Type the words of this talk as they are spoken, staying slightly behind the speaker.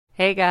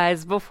Hey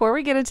guys, before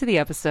we get into the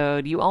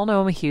episode, you all know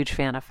I'm a huge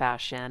fan of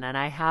fashion, and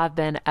I have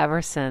been ever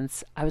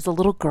since I was a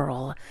little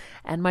girl.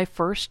 And my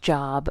first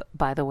job,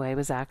 by the way,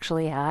 was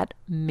actually at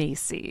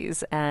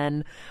Macy's.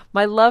 And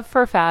my love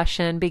for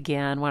fashion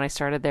began when I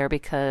started there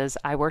because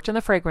I worked in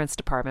the fragrance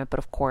department, but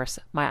of course,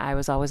 my eye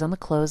was always on the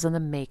clothes and the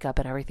makeup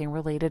and everything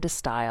related to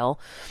style.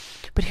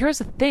 But here's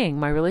the thing,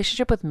 my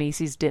relationship with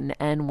Macy's didn't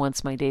end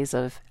once my days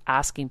of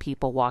asking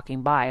people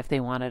walking by if they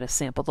wanted to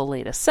sample the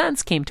latest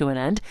scents came to an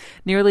end.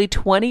 Nearly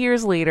 20 years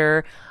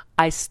later,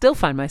 I still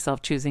find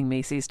myself choosing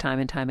Macy's time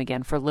and time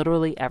again for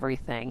literally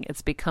everything.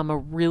 It's become a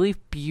really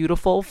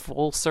beautiful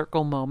full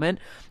circle moment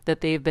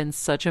that they've been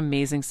such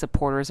amazing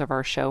supporters of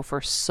our show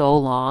for so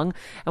long.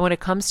 And when it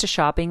comes to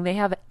shopping, they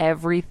have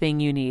everything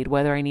you need,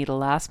 whether I need a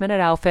last minute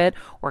outfit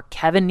or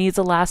Kevin needs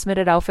a last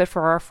minute outfit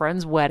for our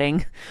friend's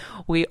wedding.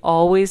 We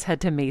always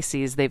head to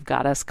Macy's. They've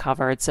got us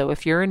covered. So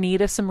if you're in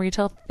need of some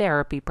retail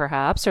therapy,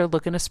 perhaps, or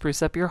looking to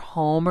spruce up your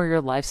home or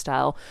your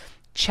lifestyle,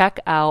 check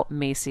out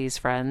Macy's,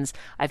 friends.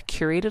 I've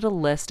curated a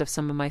list of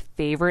some of my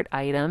favorite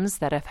items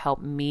that have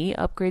helped me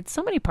upgrade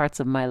so many parts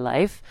of my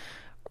life.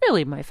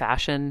 Really my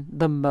fashion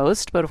the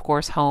most, but of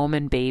course home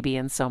and baby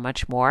and so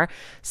much more.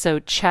 So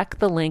check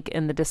the link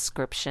in the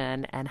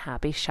description and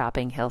happy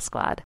shopping, Hill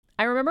Squad.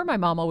 I remember my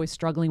mom always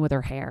struggling with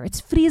her hair.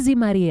 It's Frizi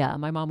Maria,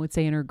 my mom would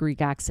say in her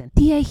Greek accent.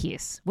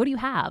 Diehis, what do you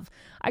have?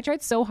 I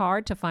tried so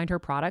hard to find her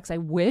products. I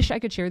wish I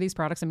could share these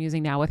products I'm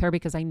using now with her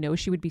because I know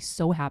she would be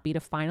so happy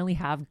to finally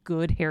have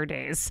good hair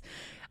days.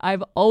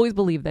 I've always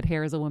believed that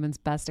hair is a woman's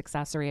best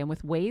accessory, and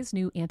with Ouai's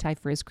new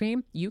anti-frizz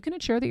cream, you can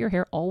ensure that your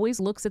hair always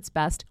looks its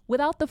best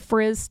without the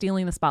frizz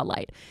stealing the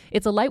spotlight.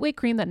 It's a lightweight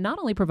cream that not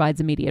only provides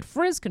immediate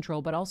frizz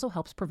control, but also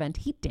helps prevent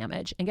heat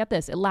damage. And get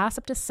this, it lasts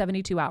up to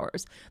 72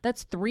 hours.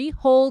 That's 3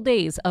 whole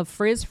days of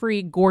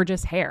frizz-free,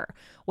 gorgeous hair.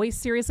 Ouai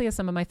seriously is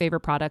some of my favorite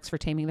products for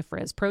taming the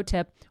frizz. Pro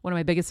tip, one of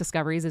my biggest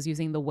discoveries is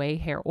using the Ouai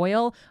hair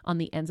oil on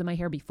the ends of my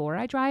hair before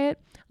I dry it.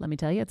 Let me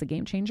tell you, it's a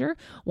game changer.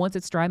 Once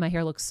it's dry, my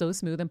hair looks so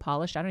smooth and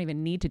polished, I don't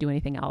even need to do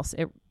anything else.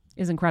 It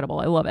is incredible.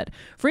 I love it.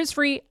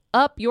 Frizz-free,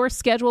 up your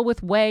schedule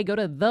with Ouai. Go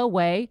to the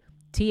Ouai,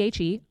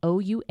 TheOuai.com,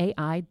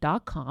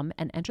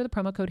 and enter the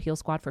promo code Heal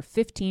Squad for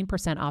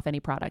 15% off any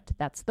product.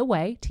 That's the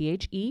Ouai,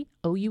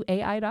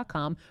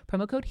 TheOuai.com,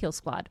 promo code Heal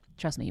Squad.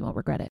 Trust me, you won't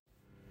regret it.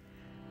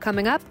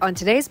 Coming up on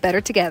today's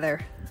Better Together.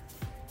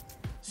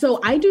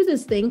 So I do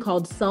this thing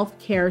called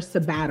self-care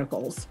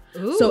sabbaticals.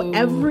 Ooh. So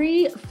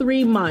every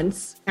 3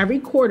 months, every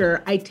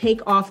quarter, I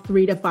take off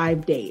 3 to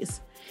 5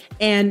 days.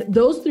 And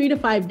those 3 to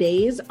 5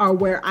 days are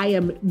where I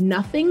am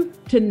nothing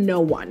to no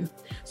one.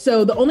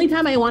 So the only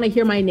time I want to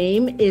hear my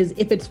name is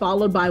if it's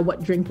followed by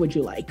what drink would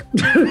you like?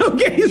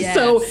 Okay.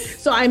 Yes.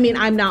 So I mean,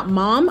 I'm not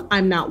mom,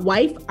 I'm not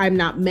wife, I'm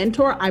not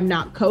mentor, I'm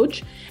not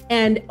coach.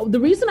 And the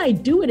reason I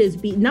do it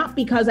is not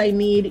because I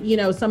need,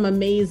 some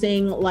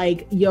amazing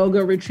like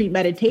yoga retreat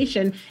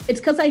meditation.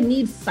 It's because I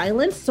need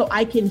silence so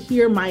I can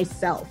hear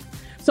myself.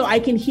 So I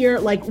can hear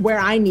like where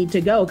I need to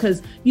go,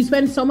 because you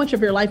spend so much of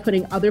your life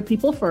putting other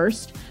people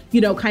first,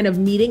 kind of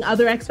meeting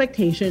other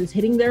expectations,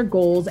 hitting their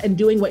goals and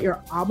doing what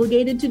you're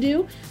obligated to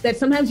do, that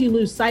sometimes you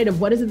lose sight of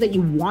what is it that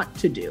you want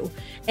to do.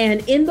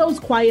 And in those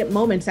quiet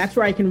moments, that's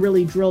where I can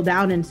really drill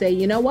down and say,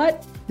 you know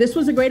what? This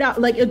was a great,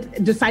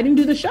 deciding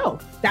to do the show.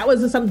 That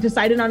was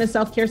decided on a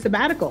self-care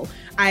sabbatical.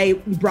 I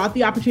brought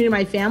the opportunity to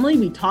my family.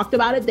 We talked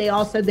about it. They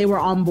all said they were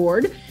on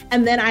board.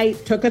 And then I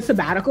took a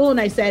sabbatical and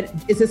I said,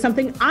 is this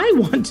something I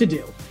want to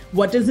do?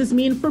 What does this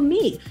mean for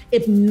me?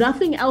 If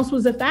nothing else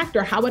was a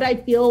factor, how would I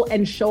feel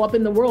and show up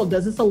in the world?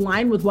 Does this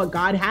align with what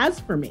God has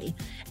for me?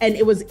 And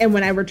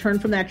when I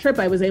returned from that trip,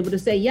 I was able to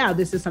say, yeah,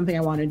 this is something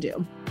I want to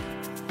do.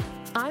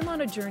 I'm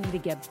on a journey to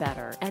get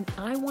better, and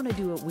I want to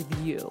do it with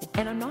you.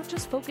 And I'm not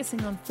just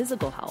focusing on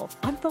physical health.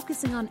 I'm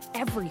focusing on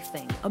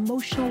everything: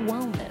 emotional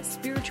wellness,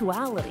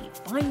 spirituality,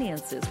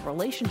 finances,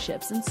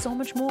 relationships, and so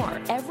much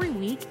more. Every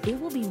week, it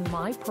will be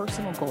my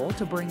personal goal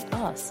to bring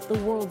us, the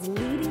world's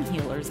leading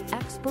healers,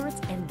 experts,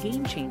 and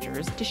game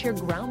changers, to share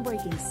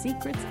groundbreaking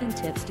secrets and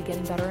tips to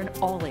getting better in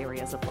all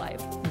areas of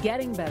life.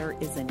 Getting better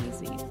isn't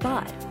easy,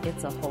 but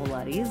it's a whole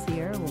lot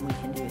easier when we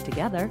can do it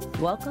together.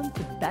 Welcome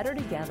to Better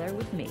Together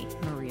with me,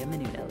 Maria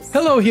Menounos.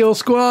 Hello, Heal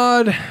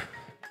Squad.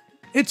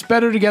 It's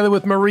Better Together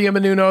with Maria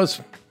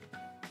Menounos.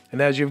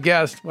 And as you've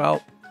guessed,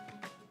 well,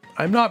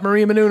 I'm not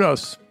Maria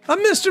Menounos. I'm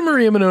Mr.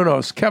 Maria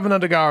Menounos, Kevin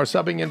Undergaro,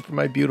 subbing in for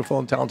my beautiful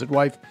and talented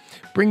wife,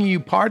 bringing you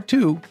part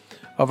 2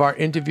 of our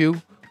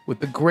interview with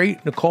the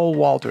great Nicole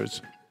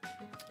Walters.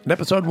 In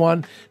episode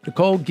 1,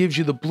 Nicole gives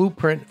you the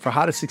blueprint for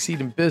how to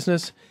succeed in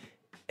business.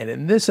 And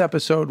in this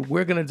episode,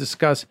 we're going to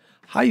discuss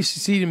how you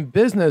succeed in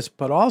business,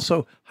 but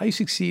also how you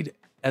succeed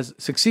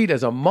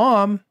as a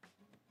mom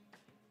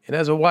and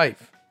as a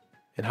wife,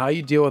 and how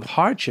you deal with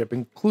hardship,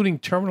 including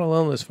terminal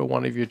illness for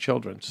one of your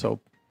children. So,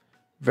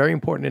 very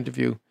important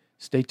interview.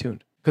 Stay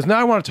tuned. Because now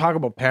I want to talk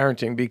about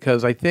parenting,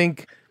 because I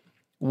think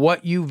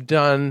what you've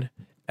done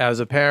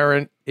as a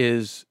parent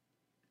is,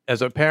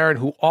 as a parent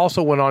who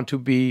also went on to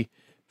be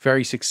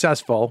very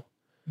successful,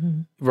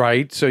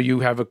 right? So you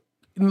have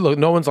look,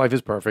 no one's life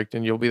is perfect,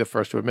 and you'll be the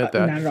first to admit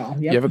that. Not at all.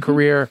 Yep. You have a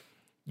career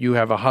you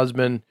have a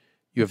husband,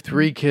 you have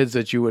 3 kids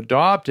that you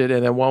adopted,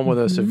 and then one with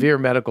a severe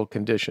medical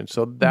condition.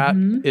 So that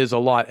is a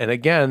lot. And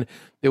again,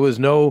 there was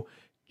no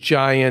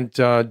giant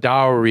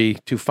dowry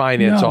to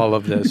finance all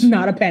of this.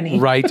 Not a penny.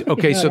 Right.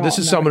 Okay. So this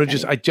all, is not someone a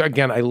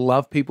who I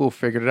love people who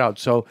figured it out.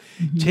 So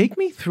take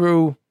me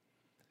through.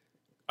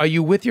 Are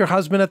you with your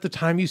husband at the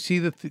time you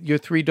see your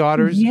 3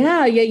 daughters?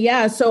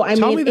 Yeah. So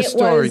Tell me the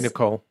story,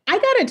 Nicole. I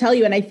got to tell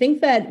you, and I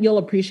think that you'll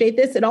appreciate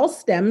this. It all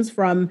stems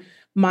from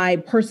my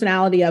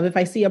personality of, if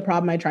I see a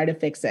problem, I try to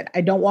fix it. I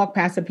don't walk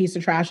past a piece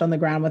of trash on the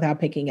ground without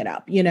picking it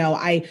up. You know,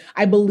 I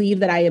believe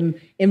that I am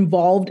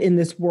involved in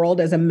this world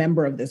as a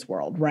member of this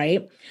world,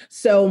 right?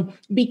 So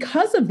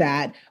because of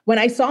that, when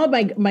I saw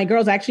my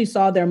girls actually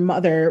saw their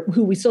mother,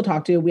 who we still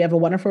talk to, we have a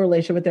wonderful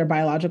relationship with their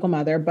biological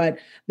mother, but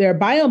their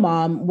bio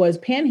mom was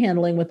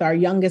panhandling with our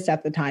youngest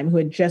at the time, who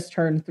had just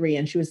turned 3,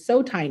 and she was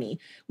so tiny.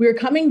 We were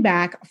coming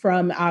back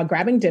from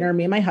grabbing dinner,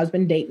 me and my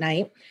husband, date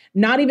night,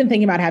 not even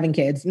thinking about having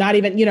kids, not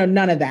even,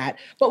 none of that.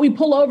 But we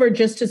pull over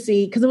just to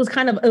see, because it was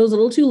a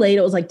little too late.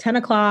 It was like 10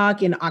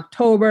 o'clock in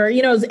October,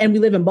 and we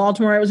live in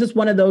Baltimore. It was just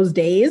one of those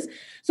days.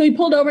 So we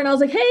pulled over and I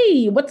was like,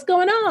 hey, what's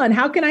going on?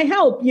 How can I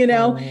help?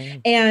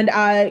 And,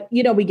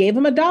 we gave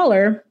him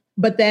 $1,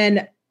 but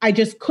then I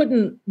just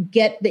couldn't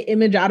get the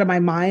image out of my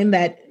mind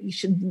that,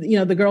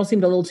 the girl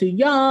seemed a little too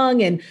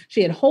young and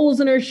she had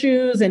holes in her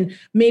shoes, and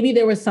maybe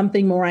there was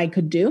something more I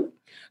could do.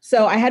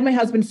 So I had my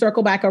husband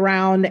circle back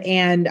around,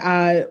 and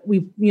we,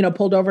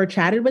 pulled over,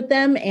 chatted with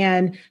them.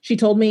 And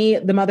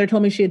the mother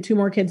told me she had 2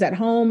 more kids at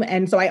home.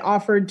 And so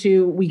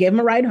we gave them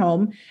a ride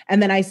home.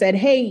 And then I said,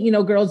 hey,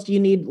 girls, do you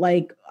need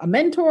like a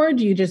mentor?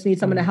 Do you just need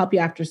someone to help you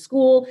after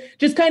school?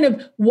 Just kind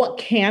of, what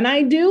can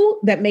I do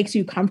that makes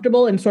you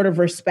comfortable and sort of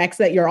respects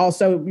that you're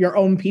also your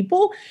own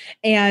people?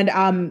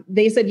 And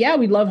they said, yeah,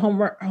 we'd love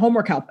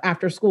homework help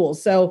after school.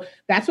 So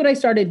that's what I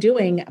started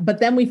doing. But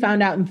then we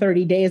found out in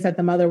 30 days that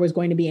the mother was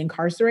going to be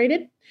incarcerated.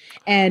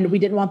 And we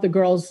didn't want the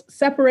girls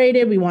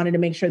separated. We wanted to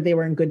make sure they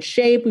were in good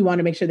shape. We wanted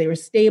to make sure they were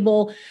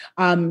stable.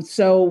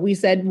 So we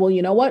said, well,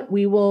 you know what?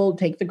 We will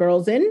take the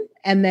girls in.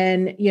 And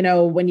then,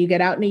 when you get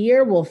out in a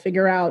year, we'll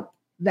figure out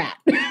that.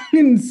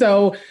 And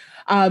so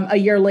a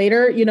year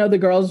later, the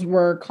girls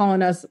were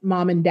calling us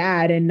mom and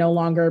dad and no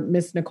longer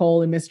Miss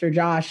Nicole and Mr.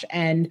 Josh.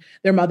 And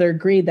their mother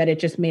agreed that it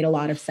just made a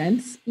lot of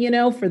sense,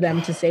 for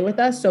them to stay with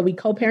us. So we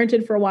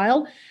co-parented for a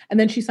while. And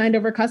then she signed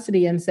over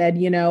custody and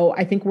said,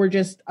 I think we're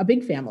just a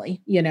big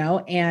family,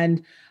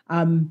 and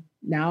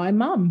now I'm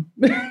mom.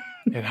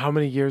 And how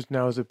many years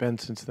now has it been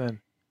since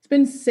then? It's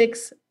been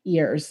 6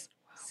 years.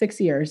 6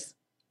 years.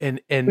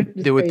 And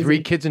there were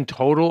 3 kids in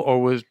total,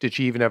 or did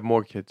she even have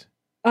more kids?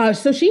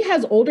 So she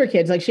has older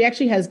kids. Like, she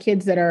actually has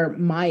kids that are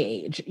my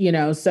age,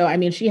 So, I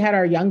mean, she had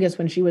our youngest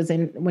when she was,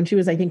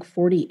 I think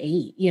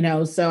 48,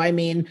 So, I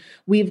mean,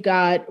 we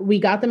got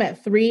them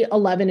at 3,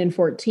 11, and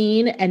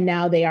 14, and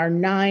now they are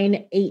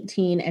 9,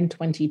 18, and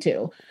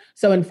 22.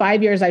 So in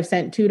 5 years, I've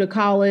sent 2 to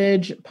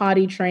college,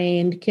 potty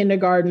trained,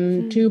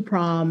 kindergarten, 2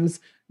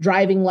 proms,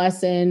 driving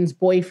lessons,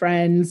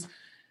 boyfriends.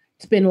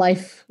 It's been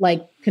life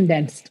like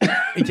condensed.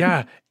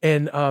 Yeah.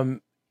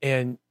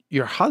 And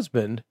your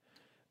husband,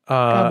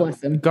 God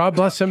bless him. God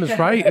bless him is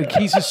right. Like,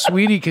 he's a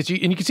sweetie, because you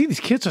can see these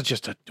kids are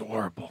just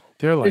adorable.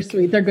 They're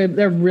sweet. They're good.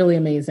 They're really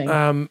amazing.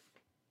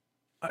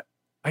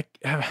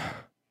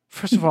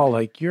 First of all,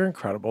 like, you're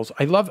incredible.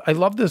 I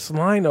love this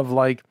line of,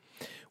 like,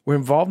 we're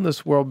involved in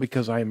this world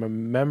because I'm a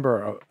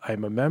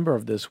member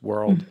of this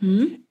world,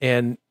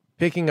 and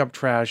picking up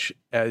trash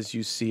as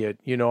you see it.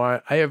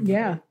 I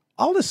have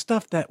all this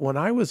stuff that when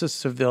I was a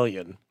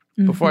civilian,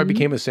 before I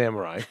became a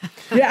samurai,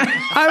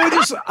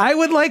 I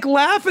would like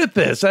laugh at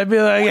this. I'd be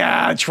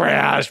like,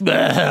 trash. Hey,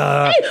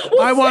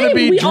 I want to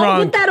be we drunk. We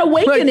all get that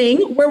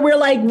awakening where we're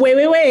like,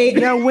 wait.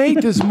 Yeah,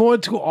 wait, there's more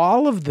to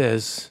all of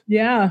this.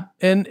 Yeah.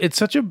 And it's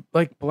such a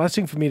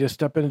blessing for me to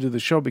step in and do the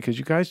show, because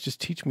you guys just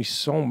teach me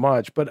so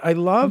much. But I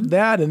love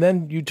that. And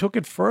then you took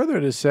it further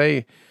to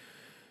say,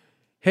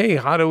 hey,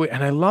 how do we,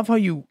 and I love how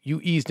you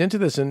eased into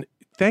this. And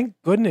thank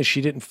goodness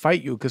she didn't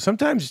fight you, because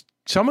sometimes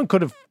someone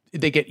could have,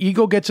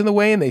 ego gets in the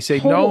way and they say,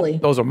 no,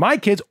 those are my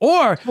kids.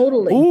 Or,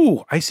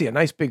 ooh, I see a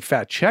nice big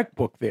fat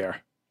checkbook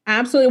there.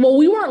 Absolutely. Well,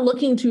 we weren't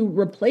looking to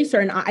replace her,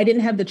 and I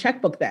didn't have the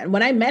checkbook then.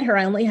 When I met her,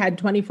 I only had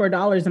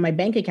 $24 in my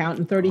bank account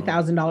and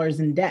 $30,000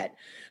 in debt.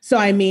 So,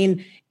 I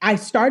mean, I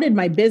started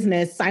my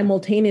business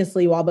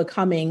simultaneously while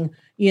becoming,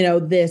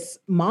 this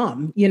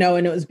mom,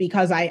 and it was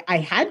because I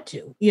had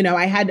to,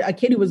 I had a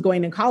kid who was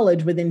going to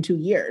college within 2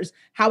 years.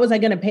 How was I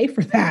going to pay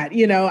for that?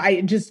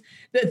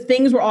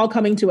 Things were all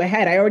coming to a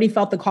head. I already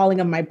felt the calling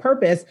of my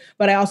purpose,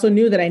 but I also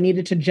knew that I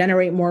needed to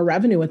generate more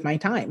revenue with my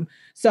time.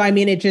 So, I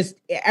mean,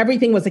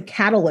 everything was a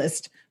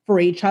catalyst for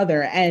each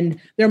other.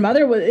 And their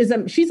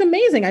mother she's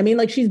amazing. I mean,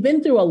 like, she's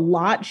been through a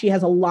lot. She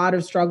has a lot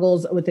of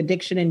struggles with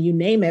addiction and you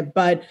name it.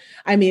 But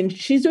I mean,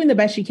 she's doing the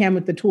best she can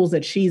with the tools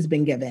that she's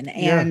been given.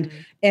 And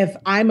if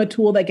I'm a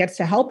tool that gets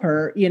to help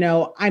her,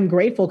 I'm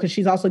grateful, because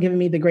she's also given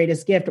me the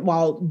greatest gift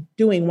while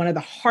doing one of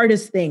the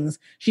hardest things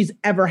she's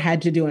ever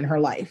had to do in her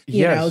life.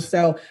 You know,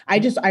 so I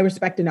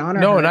respect and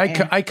honor her. And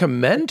I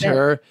commend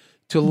her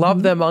to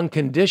love them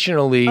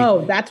unconditionally.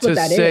 Oh, that's what to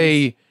that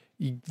say,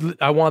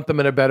 I want them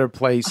in a better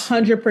place.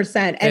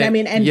 100%. And I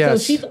mean, and yes.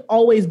 so she's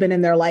always been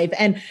in their life.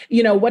 And,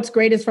 you know, what's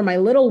great is for my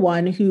little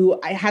one who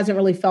hasn't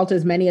really felt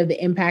as many of the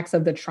impacts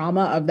of the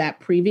trauma of that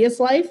previous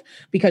life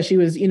because she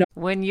was, you know.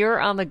 When you're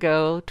on the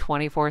go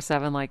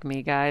 24/7 like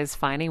me, guys,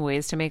 finding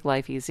ways to make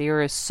life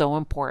easier is so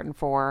important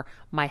for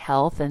my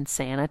health and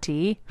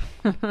sanity.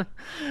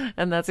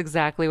 And that's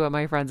exactly what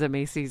my friends at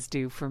Macy's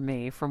do for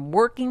me. From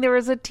working there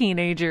as a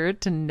teenager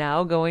to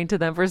now going to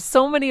them for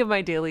so many of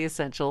my daily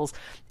essentials,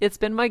 it's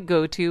been my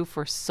go-to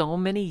for so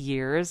many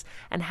years.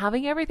 And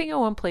having everything in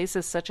one place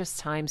is such a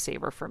time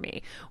saver for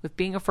me. With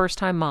being a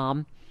first-time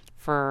mom,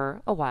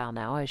 for a while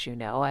now, as you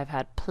know, I've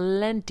had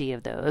plenty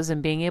of those,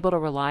 and being able to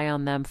rely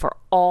on them for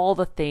all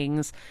the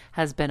things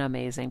has been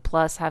amazing.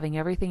 Plus, having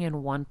everything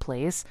in one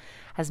place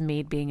has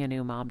made being a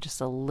new mom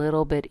just a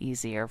little bit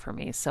easier for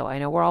me. So I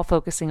know we're all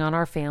focusing on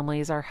our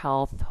families, our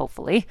health,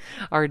 hopefully,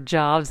 our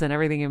jobs and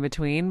everything in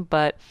between,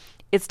 but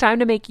it's time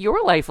to make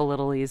your life a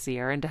little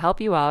easier. And to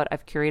help you out,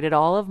 I've curated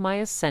all of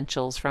my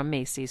essentials from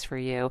Macy's for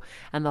you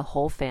and the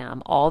whole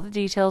fam. All the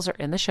details are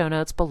in the show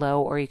notes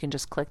below, or you can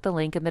just click the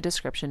link in the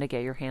description to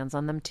get your hands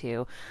on them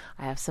too.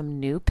 I have some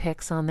new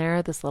picks on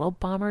there. This little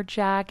bomber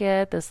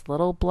jacket, this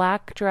little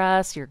black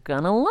dress. You're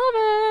gonna love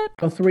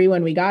it. 3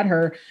 when we got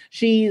her,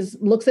 she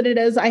looks at it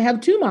as I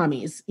have 2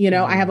 mommies. You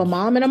know, I have a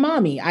mom and a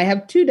mommy. I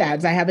have 2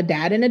 dads. I have a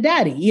dad and a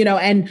daddy, you know,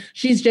 and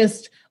she's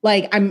just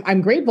like,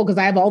 I'm grateful because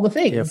I have all the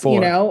things, you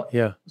know?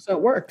 Yeah. So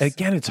it works.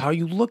 Again, it's how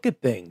you look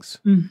at things.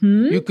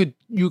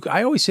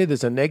 I always say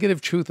there's a negative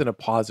truth and a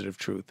positive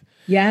truth.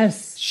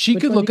 Yes. She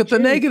could look at the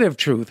negative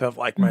truth of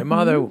like, my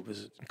mother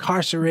was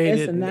incarcerated,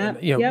 this and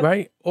that. you know,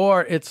 right?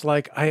 Or it's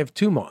like, I have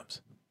 2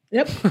 moms.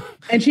 Yep.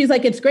 And she's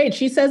like, it's great.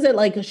 She says it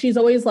like, she's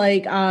always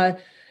like,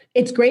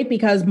 it's great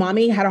because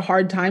mommy had a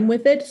hard time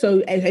with it.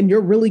 So, and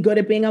you're really good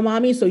at being a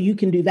mommy, so you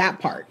can do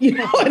that part, you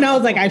know? And I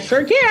was like, I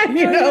sure can,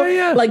 you know?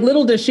 Yeah. Like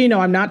little does she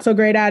know I'm not so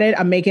great at it.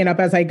 I'm making up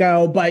as I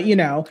go, but you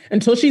know,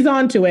 until she's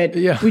onto it,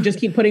 we just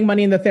keep putting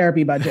money in the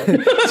therapy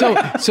budget.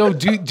 So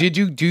did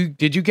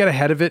you get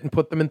ahead of it and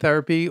put them in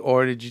therapy,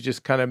 or did you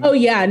just kind of? Oh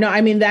yeah, no, I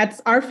mean,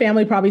 that's our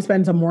family probably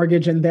spends a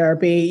mortgage in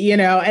therapy, you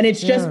know, and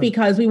it's just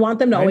because we want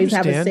them to always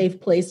have a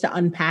safe place to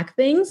unpack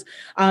things.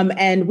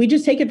 And we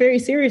just take it very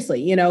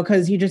seriously, you know,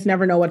 because you just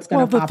never know what's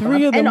going to pop up.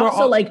 And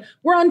also like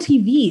we're on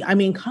TV. I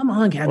mean, come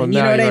on, Kevin, you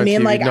know what I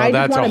mean? TV. Like no, I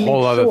that's just a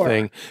whole other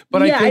thing.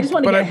 But yeah, I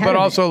think, but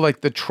also it.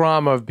 like the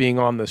trauma of being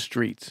on the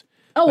streets.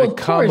 Oh, like, of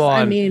course. Come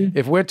on. I mean,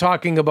 if we're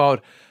talking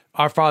about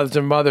our fathers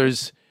and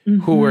mothers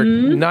who were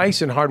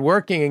nice and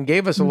hardworking and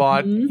gave us a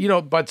lot, you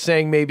know, but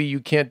saying maybe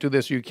you can't do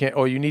this, you can't,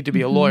 or you need to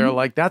be a lawyer,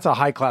 like that's a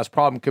high class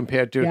problem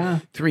compared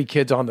to 3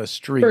 kids on the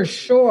street. For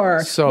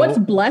sure. So what's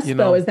blessed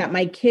though is that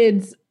my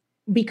kids,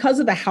 because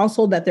of the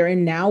household that they're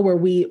in now, where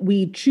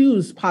we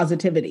choose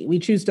positivity, we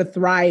choose to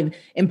thrive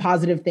in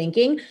positive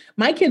thinking.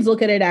 My kids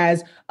look at it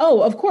as,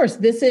 oh, of course,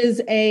 this is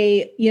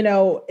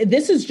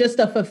this is just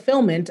a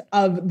fulfillment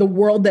of the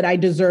world that I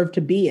deserve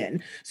to be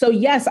in. So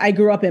yes, I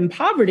grew up in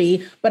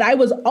poverty, but I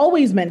was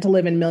always meant to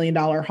live in $1 million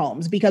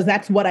homes because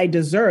that's what I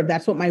deserve.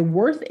 That's what my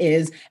worth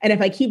is. And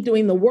if I keep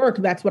doing the work,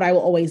 that's what I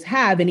will always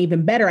have. And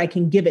even better, I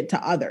can give it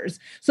to others.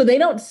 So they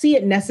don't see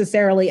it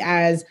necessarily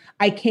as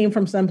I came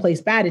from someplace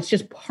bad. It's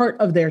just part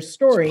of their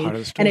story,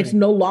 and it's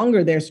no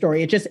longer their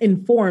story. It just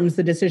informs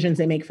the decisions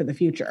they make for the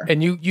future.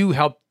 And you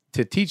help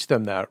to teach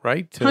them that,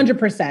 right?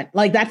 100%.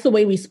 Like that's the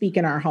way we speak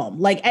in our home.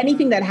 Like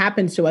anything that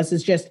happens to us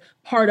is just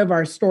part of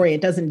our story. It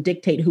doesn't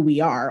dictate who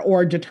we are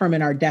or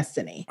determine our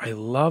destiny. I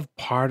love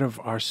part of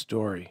our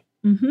story.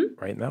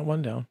 Writing that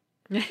one down.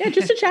 Yeah,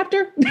 just a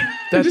chapter.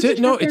 That's it.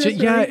 No,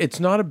 it's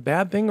not a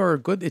bad thing or a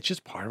good. It's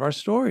just part of our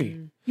story.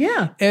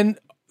 Yeah. And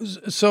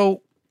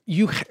so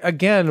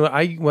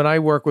when I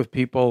work with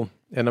people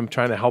and I'm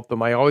trying to help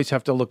them, I always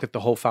have to look at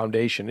the whole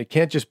foundation. It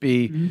can't just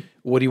be,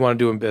 what do you want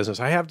to do in business?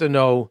 I have to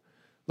know,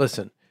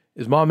 listen,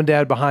 is mom and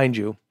dad behind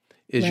you?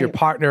 Is your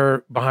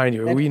partner behind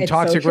you? Are we in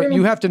toxic? So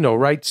you have to know,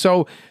 right?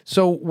 So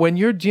when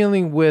you're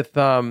dealing with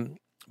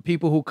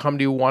people who come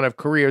to you, want to have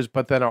careers,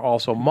 but then are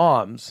also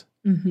moms,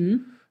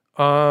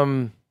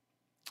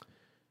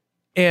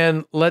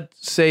 and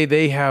let's say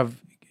they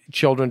have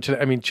children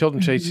today. I mean,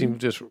 children today seem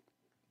just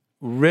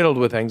riddled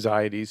with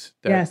anxieties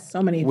that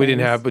so many we didn't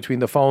have between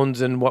the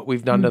phones and what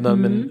we've done to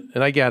them.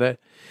 And I get it.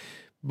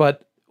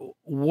 But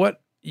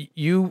what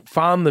you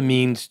found the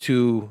means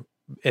to,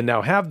 and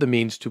now have the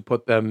means to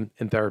put them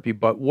in therapy.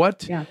 But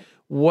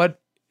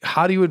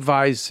how do you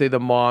advise, say,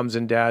 the moms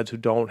and dads who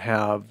don't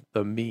have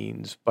the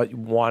means, but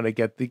want to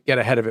get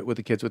ahead of it with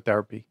the kids with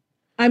therapy?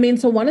 I mean,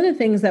 so one of the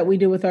things that we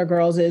do with our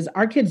girls is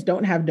our kids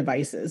don't have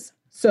devices.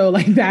 So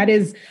like that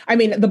is, I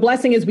mean, the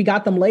blessing is we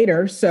got them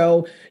later.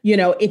 So, you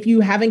know, if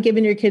you haven't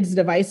given your kids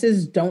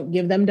devices, don't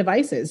give them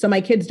devices. So my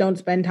kids don't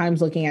spend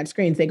times looking at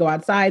screens. They go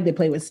outside, they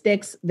play with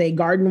sticks, they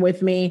garden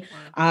with me.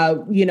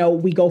 You know,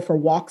 we go for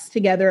walks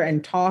together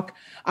and talk.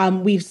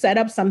 We've set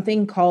up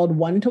something called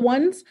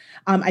one-to-ones.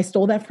 I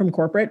stole that from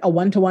corporate. A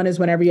one-to-one is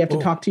whenever you have to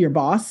talk to your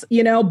boss,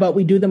 you know, but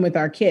we do them with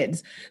our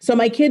kids. So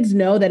my kids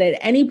know that at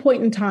any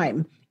point in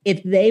time,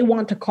 if they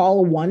want to call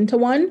a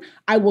one-to-one,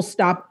 I will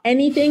stop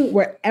anything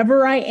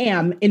wherever I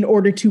am in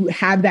order to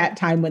have that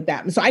time with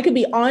them. So I could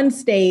be on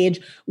stage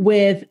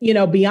with, you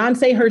know,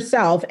 Beyonce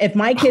herself. If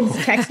my kids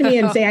text me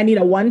and say, I need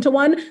a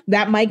one-to-one,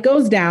 that mic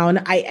goes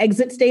down. I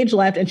exit stage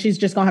left and she's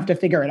just gonna have to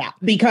figure it out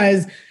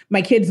because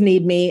my kids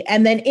need me.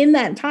 And then in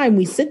that time,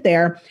 we sit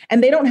there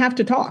and they don't have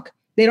to talk.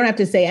 They don't have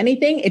to say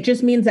anything. It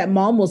just means that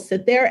mom will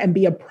sit there and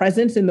be a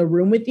presence in the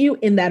room with you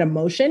in that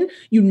emotion.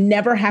 You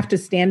never have to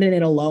stand in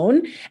it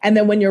alone. And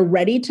then when you're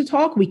ready to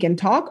talk, we can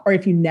talk. Or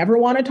if you never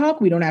want to talk,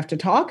 we don't have to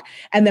talk.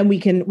 And then we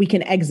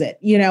can exit,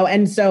 you know?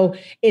 And so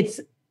it's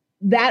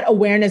that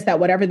awareness that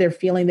whatever they're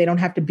feeling, they don't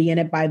have to be in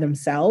it by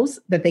themselves,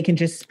 that they can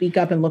just speak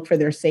up and look for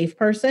their safe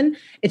person.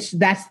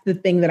 That's the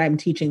thing that I'm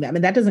teaching them.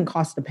 And that doesn't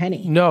cost a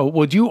penny. No,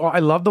 I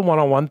love the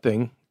one-on-one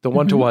thing, the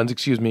one-to-ones,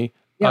 excuse me.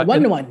 Yeah,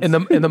 one-to-ones. In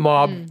the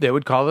mob, they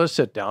would call it a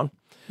sit down.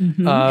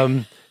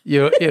 Yeah,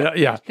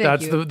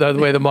 that's the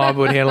way the mob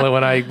would handle it.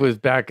 When I was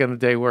back in the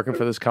day working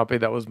for this company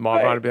that was mob,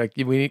 I'd be like,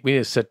 we need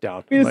to sit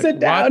down. We need to sit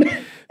down. What?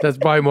 That's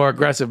probably more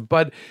aggressive.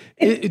 But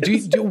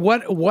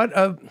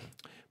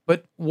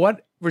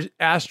what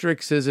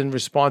asterisks and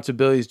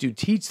responsibilities do you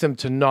teach them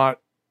to not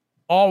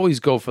always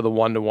go for the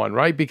one-to-one,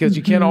 right? Because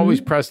you can't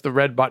always press the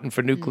red button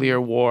for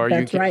nuclear war.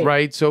 That's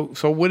right. So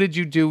what did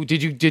you do?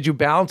 Did you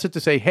balance it to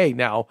say, hey,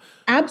 now,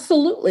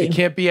 absolutely, it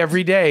can't be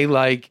every day.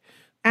 Like,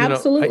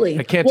 absolutely,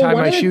 I can't tie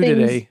my shoe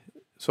today,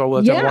 so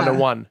let's have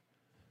one-to-one.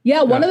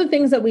 Yeah, one of the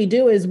things that we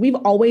do is we've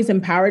always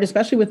empowered,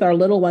 especially with our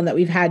little one that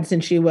we've had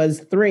since she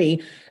was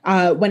 3.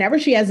 Whenever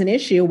she has an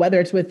issue, whether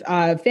it's with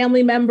a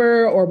family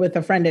member or with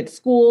a friend at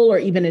school or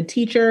even a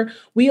teacher,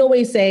 we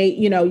always say,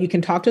 you know, you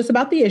can talk to us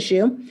about the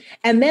issue.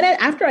 And then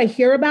after I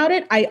hear about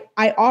it,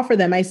 I offer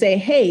them, I say,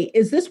 hey,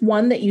 is this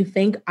one that you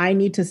think I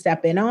need to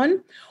step in on?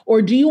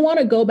 Or do you want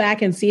to go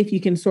back and see if you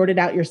can sort it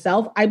out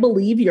yourself? I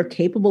believe you're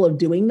capable of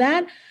doing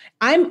that.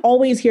 I'm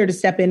always here to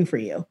step in for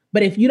you.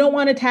 But if you don't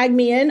want to tag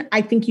me in,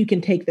 I think you can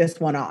take this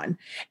one on.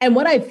 And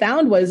what I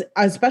found was,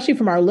 especially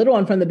from our little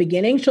one from the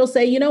beginning, she'll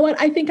say, you know what,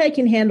 I think I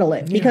can handle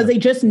it, because they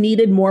just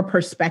needed more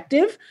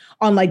perspective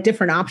on like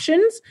different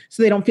options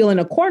so they don't feel in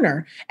a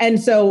corner.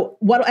 And so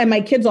and my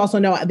kids also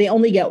know they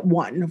only get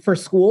one for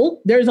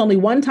school. There's only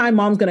one time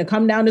mom's going to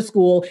come down to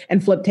school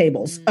and flip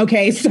tables.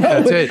 Okay. So,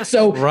 that's it.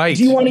 So right.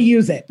 Do you want to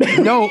use it?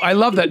 No, I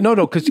love that. No,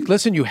 because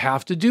listen, you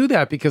have to do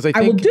that because I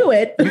think I will do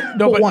it.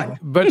 No, but one.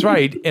 But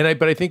right.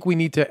 But I think we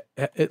need to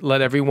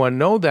let everyone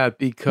know that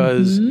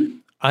because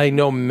I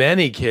know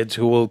many kids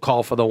who will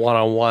call for the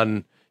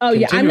one-on-one. Oh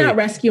yeah, I'm not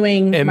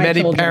rescuing and my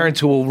many children. Parents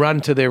who will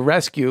run to their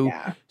rescue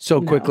so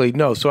quickly.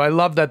 No, so I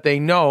love that they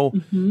know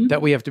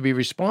that we have to be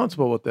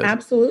responsible with this.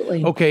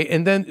 Absolutely. Okay,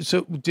 and then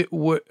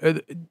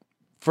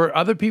for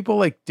other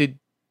people, anything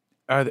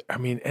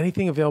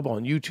available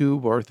on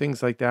YouTube or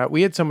things like that?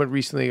 We had someone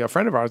recently, a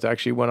friend of ours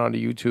actually went onto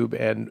YouTube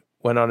and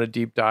went on a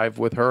deep dive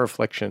with her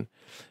affliction.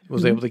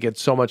 Was able to get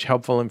so much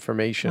helpful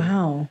information.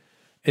 Wow.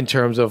 In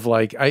terms of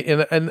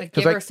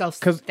give ourselves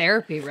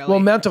therapy, really. Well,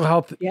 mental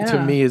health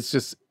to me is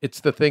just, it's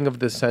the thing of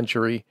this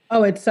century.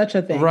 Oh, it's such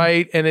a thing.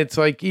 Right. And it's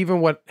like,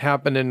 even what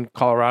happened in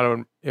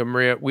Colorado and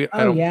Maria,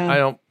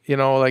 the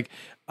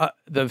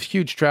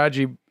huge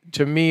tragedy,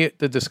 to me,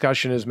 the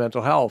discussion is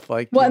mental health.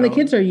 And the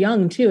kids are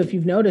young too. If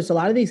you've noticed, a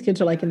lot of these kids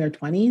are like in their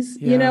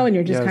 20s, and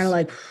you're just kind of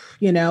like,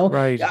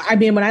 right. I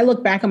mean, when I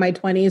look back on my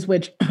 20s,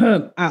 which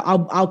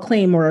I'll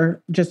claim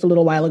were just a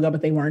little while ago,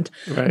 but they weren't.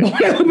 Right. But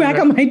when I look back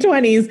on my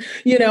 20s,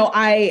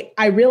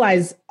 I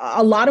realize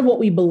a lot of what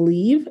we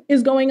believe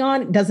is going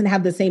on doesn't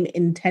have the same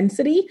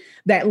intensity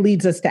that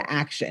leads us to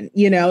action,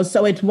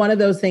 So it's one of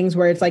those things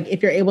where it's like,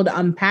 if you're able to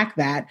unpack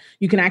that,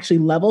 you can actually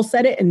level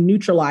set it and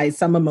neutralize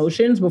some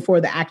emotions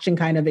before the action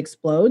kind of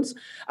explodes.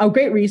 A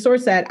great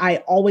resource that I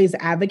always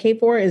advocate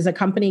for is a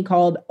company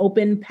called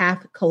Open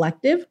Path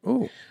Collective.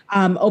 Ooh.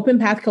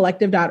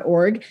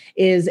 Openpathcollective.org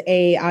is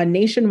a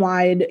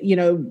nationwide,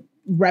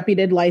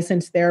 reputed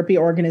licensed therapy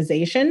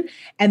organization,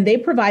 and they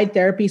provide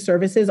therapy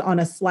services on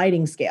a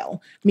sliding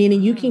scale,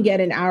 meaning you can get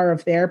an hour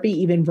of therapy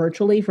even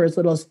virtually for as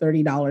little as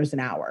 $30 an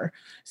hour.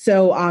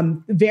 So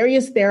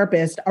various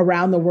therapists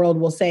around the world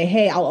will say,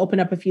 hey, I'll open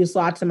up a few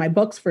slots in my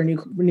books for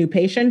new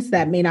patients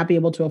that may not be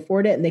able to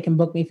afford it, and they can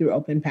book me through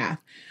OpenPath.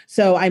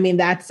 So, I mean,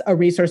 that's a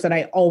resource that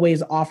I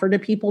always offer to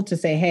people to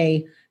say,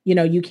 hey,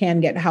 you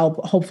can get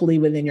help, hopefully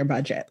within your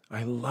budget.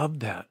 I love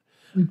that.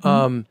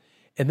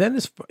 And then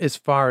as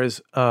far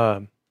as,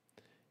 I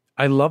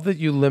love that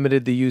you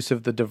limited the use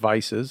of the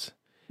devices.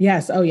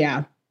 Yes. Oh,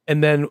 yeah.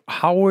 And then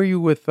how were you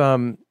with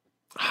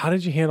How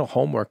did you handle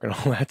homework and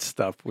all that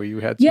stuff where you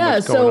had so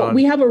much going on?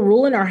 We have a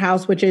rule in our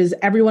house, which is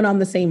everyone on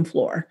the same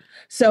floor.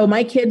 So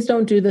my kids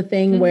don't do the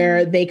thing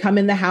where they come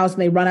in the house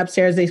and they run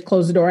upstairs, they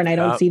close the door, and I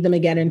don't see them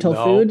again until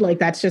food. Like,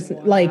 that's just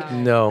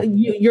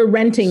you're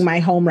renting my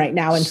home right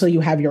now until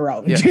you have your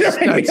own. Yeah, you know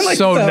what I mean?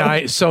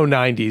 That's so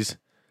 90s.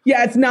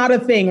 Yeah, it's not a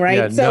thing,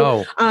 right?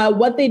 Yeah,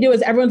 what they do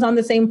is everyone's on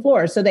the same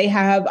floor. So they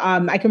have,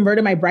 I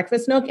converted my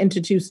breakfast nook into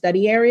 2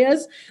 study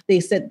areas. They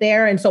sit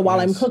there. And so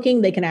while I'm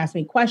cooking, they can ask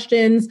me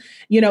questions.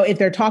 You know, if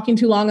they're talking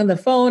too long on the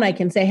phone, I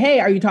can say, hey,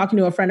 are you talking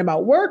to a friend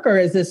about work or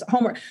is this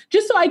homework?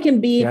 Just so I can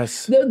be,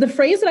 the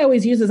phrase that I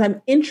always use is I'm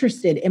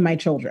interested in my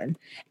children.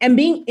 And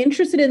being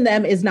interested in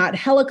them is not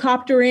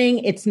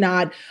helicoptering. It's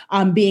not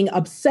being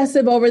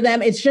obsessive over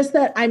them. It's just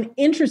that I'm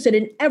interested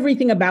in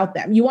everything about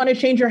them. You want to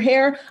change your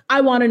hair?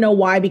 I want to know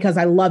why. Because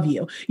I love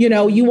you. You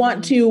know, you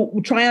want to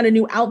try on a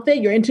new outfit,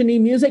 you're into new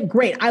music,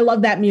 great. I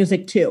love that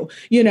music too.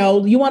 You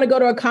know, you want to go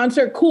to a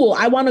concert, cool.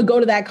 I want to go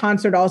to that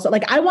concert also.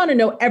 Like, I want to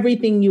know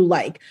everything you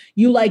like.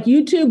 You like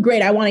YouTube,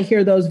 great. I want to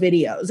hear those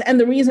videos. And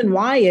the reason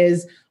why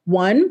is,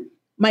 one,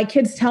 my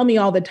kids tell me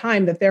all the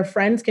time that their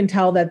friends can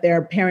tell that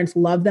their parents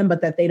love them,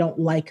 but that they don't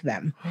like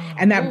them.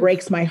 And that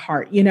breaks my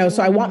heart, you know?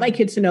 So I want my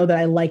kids to know that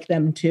I like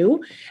them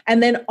too.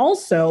 And then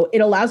also it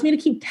allows me to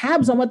keep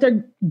tabs on what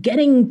they're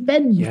getting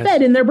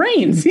fed in their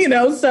brains, you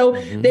know? So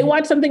they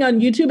watch something on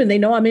YouTube and they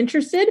know I'm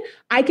interested.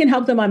 I can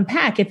help them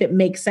unpack if it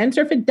makes sense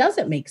or if it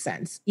doesn't make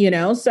sense, you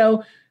know?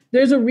 So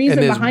there's a reason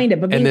behind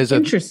it, but being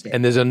interested.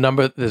 And there's a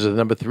number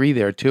 3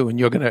 there too. And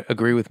you're going to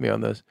agree with me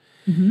on this,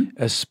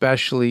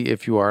 especially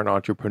if you are an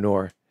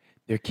entrepreneur.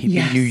 They're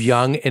keeping you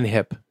young and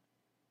hip.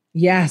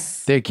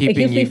 Yes. They're keeping it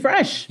keeps me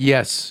fresh.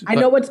 Yes. I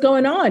know what's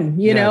going on,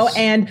 you know,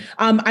 and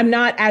I'm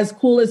not as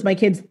cool as my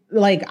kids.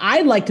 Like,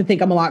 I'd like to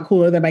think I'm a lot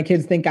cooler than my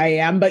kids think I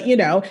am, but you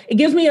know, it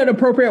gives me an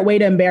appropriate way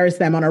to embarrass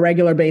them on a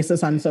regular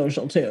basis on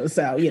social too.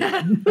 So, you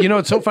know, you know,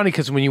 it's so funny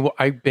because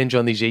I binge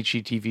on these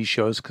HGTV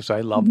shows because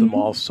I love them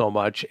all so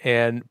much.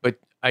 But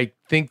I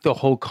think the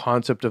whole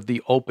concept of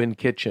the open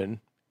kitchen,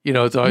 you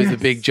know, it's always the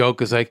big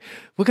joke is like,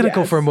 we're going to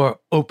go for a more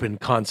open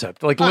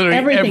concept. Like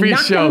literally every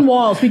knock show. Down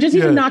walls. We just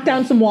need to knock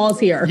down some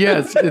walls here.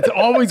 Yes, it's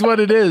always what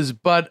it is.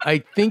 But I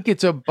think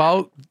it's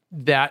about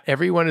that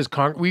everyone is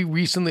I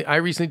recently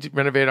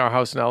renovated our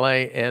house in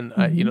LA, and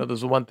you know,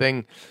 there's one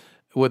thing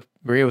with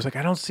Maria was like,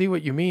 I don't see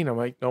what you mean. I'm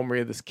like, no,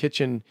 Maria, this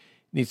kitchen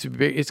needs to be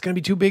big. It's going to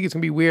be too big. It's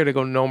going to be weird. I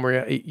go, no,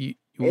 Maria, you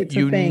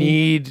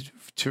need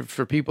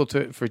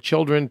for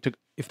children to,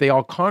 if they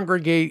all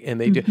congregate and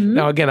they do.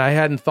 Now, again, I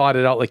hadn't thought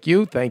it out like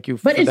you. Thank you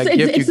for that gift you gave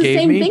me. But it's the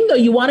same thing, though.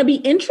 You want to be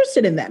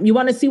interested in them. You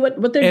want to see what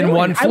they're doing. And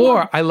one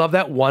floor. I love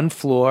that one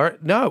floor.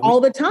 No,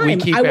 all the time. We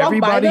keep I walk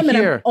by them here.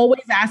 And I'm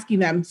always asking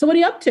them, so what are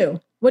you up to?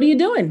 What are you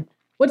doing?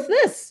 What's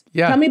this?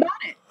 Yeah. Tell me about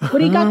it. What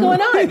do you got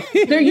going on?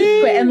 They're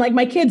used to it. And like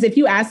my kids, if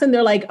you ask them,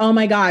 they're like, oh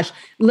my gosh,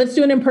 let's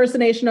do an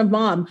impersonation of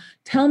mom.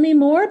 Tell me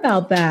more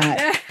about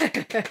that.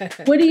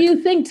 What do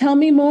you think? Tell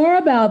me more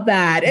about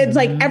that. It's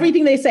like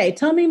everything they say,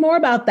 tell me more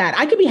about that.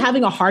 I could be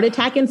having a heart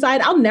attack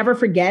inside. I'll never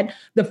forget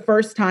the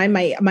first time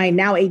my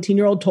now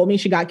 18-year-old told me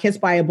she got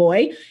kissed by a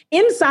boy.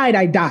 Inside,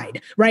 I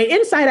died, right?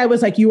 Inside, I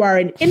was like, you are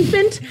an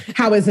infant.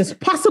 How is this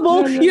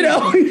possible? You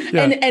know,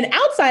 and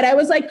outside, I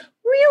was like,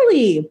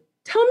 really?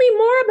 Tell me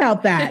more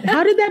about that.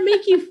 How did that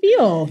make you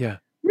feel? Yeah.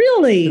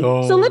 Really?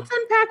 Oh. So let's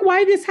unpack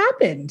why this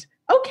happened.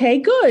 Okay,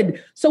 good.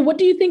 So what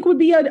do you think would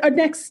be a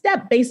next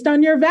step based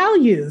on your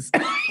values?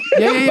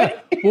 Yeah.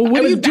 Well,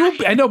 what do you do?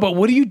 I know, but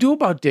what do you do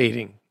about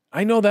dating?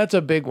 I know that's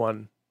a big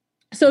one.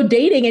 So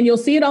dating, and you'll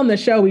see it on the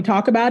show, we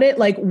talk about it,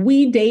 like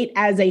we date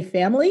as a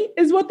family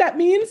is what that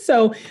means.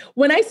 So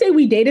when I say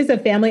we date as a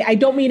family, I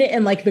don't mean it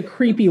in like the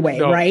creepy way,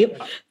 right?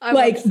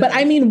 But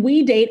I mean,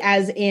 we date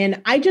as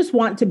in, I just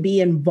want to be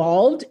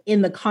involved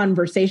in the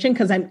conversation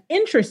because I'm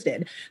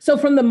interested. So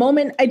from the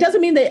moment, it doesn't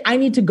mean that I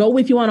need to go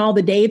with you on all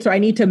the dates or I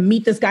need to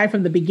meet this guy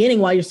from the beginning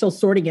while you're still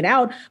sorting it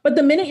out. But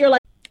the minute you're like,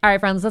 all right,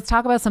 friends, let's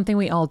talk about something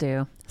we all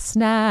do.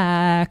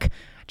 Snack.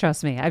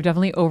 Trust me, I've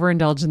definitely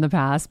overindulged in the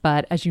past,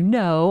 but as you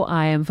know,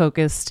 I am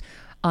focused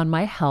on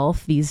my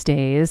health these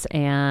days,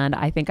 and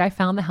I think I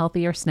found the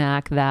healthier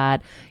snack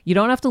that you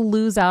don't have to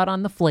lose out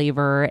on the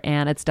flavor,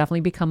 and it's definitely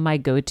become my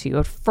go-to.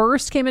 It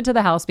first came into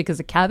the house because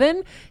of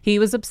Kevin. He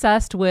was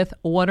obsessed with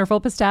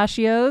Wonderful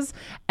Pistachios,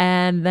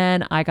 and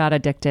then I got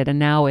addicted, and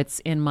now it's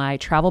in my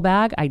travel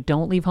bag. I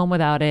don't leave home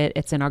without it.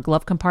 It's in our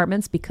glove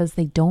compartments because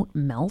they don't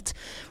melt.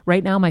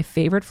 Right now, my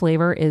favorite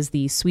flavor is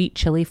the sweet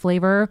chili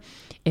flavor.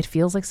 It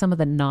feels like some of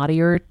the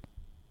naughtier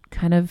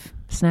kind of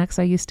snacks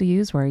I used to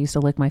use where I used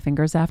to lick my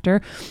fingers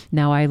after.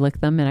 Now I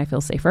lick them and I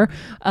feel safer.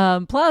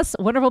 Plus,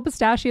 Wonderful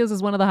Pistachios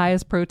is one of the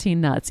highest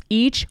protein nuts.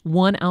 Each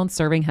 1 ounce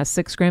serving has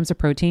 6 grams of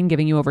protein,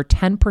 giving you over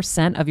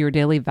 10% of your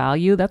daily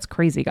value. That's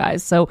crazy,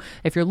 guys. So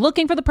if you're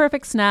looking for the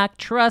perfect snack,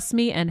 trust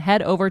me and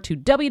head over to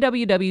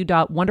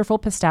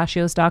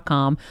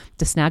www.wonderfulpistachios.com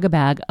to snag a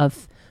bag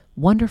of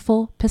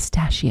Wonderful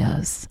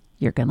Pistachios.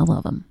 You're going to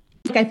love them.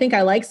 I think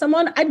I like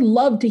someone, I'd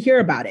love to hear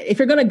about it. If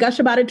you're going to gush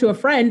about it to a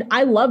friend,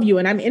 I love you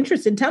and I'm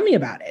interested, tell me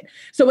about it.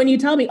 So when you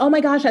tell me, oh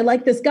my gosh, I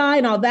like this guy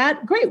and all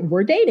that, great,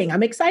 we're dating.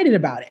 I'm excited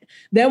about it.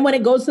 Then when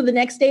it goes to the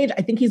next stage,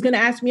 I think he's going to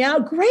ask me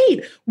out.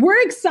 Great.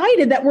 We're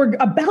excited that we're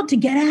about to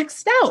get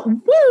axed out.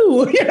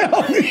 Woo! You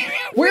know,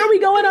 where are we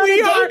going on?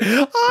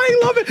 I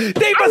love it.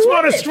 They must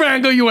want to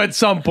strangle you at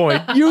some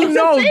point. You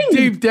know,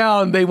 deep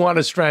down they want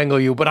to strangle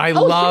you, but I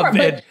love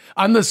it.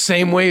 I'm the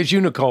same way as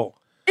you, Nicole.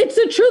 It's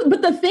the truth.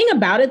 But the thing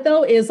about it,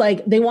 though, is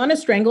like they want to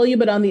strangle you.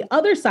 But on the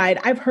other side,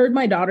 I've heard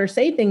my daughter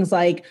say things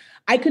like,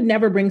 I could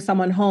never bring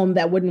someone home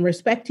that wouldn't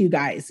respect you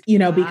guys, you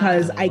know,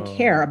 because I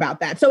care about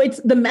that. So it's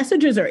the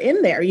messages are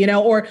in there, you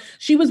know, or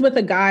she was with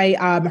a guy,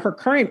 her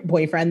current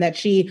boyfriend that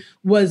she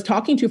was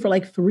talking to for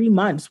like 3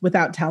 months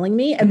without telling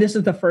me. And this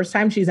is the first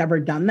time she's ever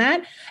done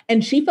that.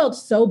 And she felt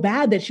so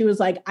bad that she was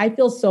like, I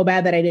feel so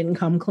bad that I didn't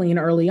come clean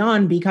early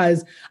on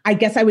because I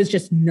guess I was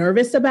just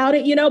nervous about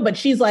it, you know, but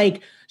she's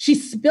like, she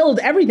spilled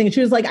everything.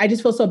 She was like, I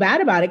just feel so bad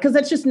about it because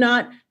that's just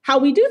not how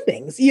we do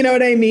things. You know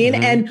what I mean?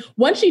 Mm-hmm. And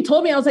once she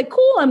told me, I was like,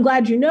 cool, I'm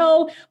glad you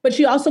know. But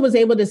she also was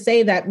able to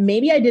say that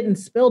maybe I didn't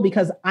spill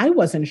because I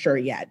wasn't sure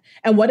yet.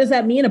 And what does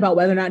that mean about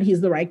whether or not he's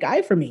the right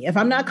guy for me? If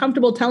I'm not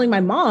comfortable telling my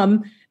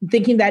mom,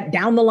 thinking that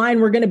down the line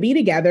we're going to be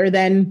together,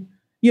 then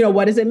you know,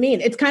 what does it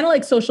mean? It's kind of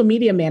like social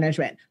media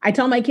management. I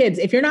tell my kids,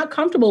 if you're not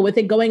comfortable with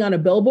it going on a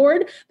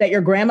billboard that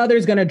your grandmother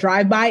is going to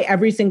drive by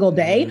every single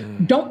day,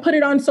 don't put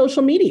it on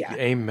social media.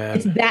 Amen.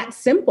 It's that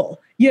simple.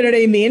 You know what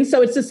I mean?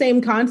 So it's the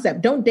same concept.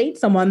 Don't date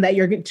someone that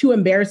you're too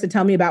embarrassed to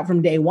tell me about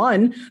from day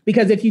one,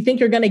 because if you think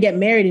you're going to get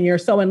married and you're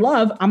so in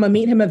love, I'm going to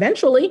meet him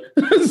eventually.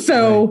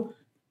 So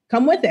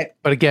come with it.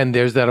 But again,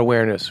 there's that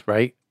awareness,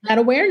 right? That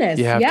awareness.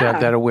 You have to have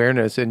that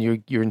awareness, and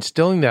you're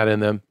instilling that in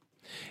them.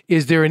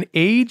 Is there an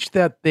age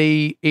that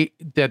they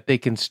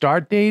can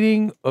start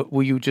dating?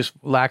 Were you just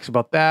lax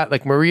about that?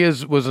 Like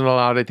Maria's wasn't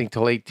allowed, I think,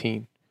 till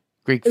 18.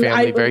 Greek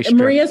family, very strict.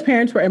 Maria's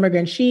parents were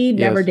immigrants. She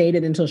never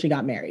dated until she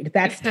got married.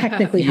 That's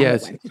technically how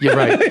it went. You're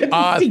right.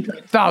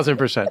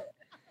 1,000%.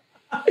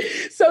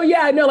 So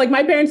yeah, no, like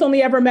my parents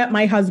only ever met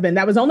my husband.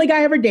 That was the only guy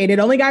I ever dated,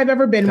 only guy I've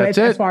ever been with,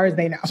 as far as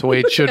they know. That's the way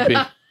it should be.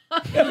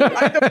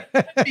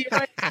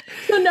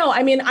 So no,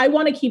 I mean, I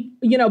want to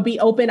keep, be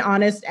open,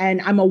 honest,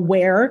 and I'm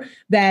aware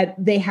that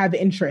they have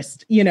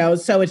interest,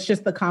 so it's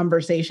just the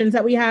conversations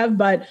that we have.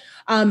 But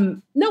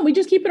no, we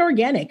just keep it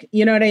organic.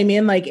 You know what I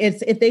mean? Like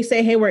if they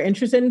say, hey, we're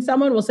interested in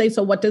someone, we'll say,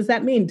 so what does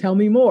that mean? Tell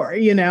me more,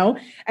 And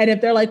if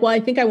they're like, well, I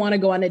think I want to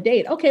go on a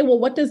date. Okay, well,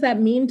 what does that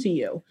mean to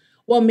you?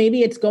 Well,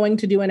 maybe it's going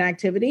to do an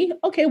activity.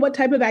 Okay, what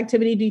type of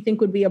activity do you think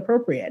would be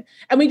appropriate?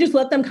 And we just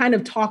let them kind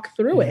of talk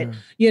through it,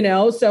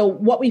 So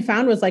what we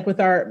found was like with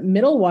our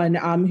middle one,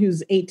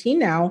 who's 18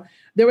 now,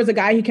 there was a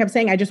guy who kept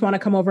saying, I just want to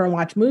come over and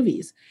watch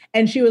movies.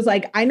 And she was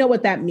like, I know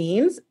what that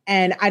means.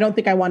 And I don't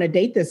think I want to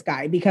date this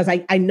guy because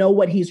I know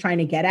what he's trying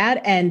to get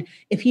at. And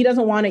if he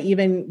doesn't want to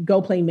even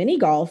go play mini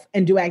golf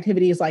and do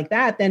activities like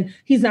that, then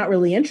he's not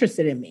really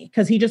interested in me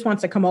because he just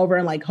wants to come over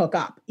and like hook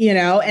up,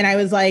 And I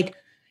was like,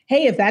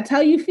 hey, if that's how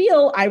you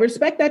feel, I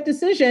respect that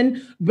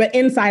decision. But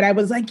inside I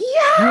was like,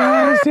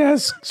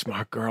 yes.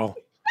 Smart girl.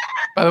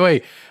 By the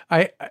way,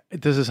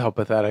 this is how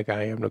pathetic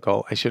I am,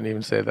 Nicole. I shouldn't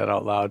even say that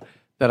out loud.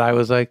 That I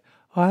was like,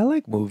 oh, I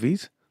like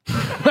movies.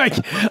 I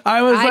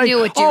knew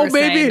what you were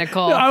saying,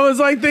 Nicole. I was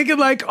like thinking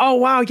like, oh,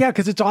 wow, yeah,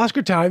 because it's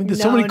Oscar time.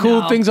 There's so many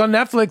cool things on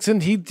Netflix.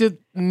 And he did,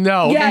 you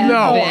got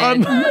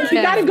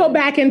to go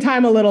back in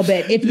time a little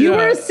bit. If you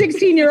were a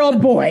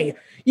 16-year-old boy,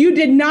 you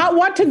did not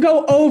want to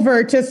go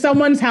over to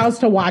someone's house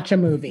to watch a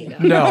movie.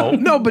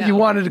 No, but you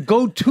wanted to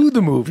go to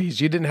the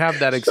movies. You didn't have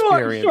that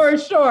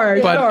experience.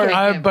 Sure.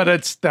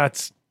 But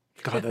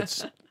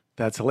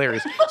that's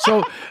hilarious.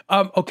 So,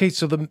 okay,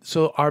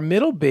 so our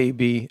middle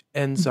baby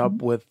ends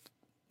up with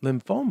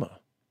lymphoma.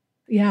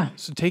 Yeah.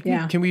 So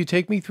can you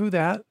take me through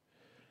that?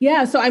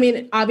 Yeah. So, I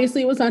mean,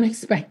 obviously it was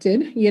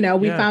unexpected.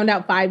 We found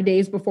out 5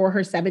 days before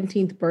her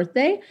 17th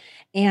birthday.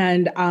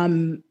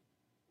 And,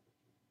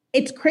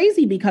 it's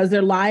crazy because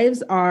their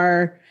lives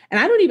are, and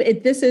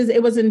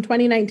it was in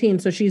 2019.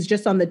 So she's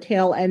just on the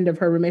tail end of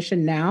her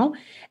remission now.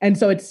 And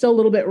so it's still a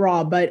little bit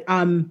raw, but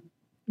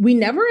we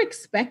never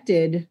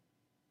expected,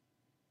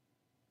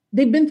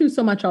 they've been through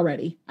so much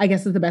already, I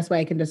guess is the best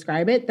way I can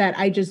describe it, that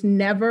I just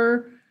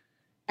never,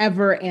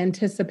 ever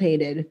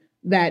anticipated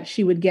that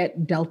she would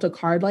get dealt a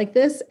card like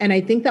this. And I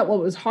think that what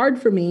was hard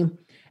for me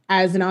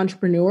as an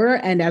entrepreneur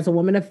and as a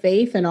woman of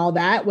faith and all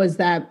that was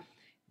that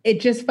it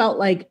just felt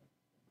like,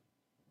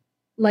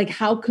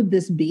 how could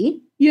this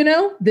be?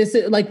 This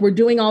is like, we're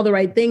doing all the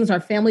right things. Our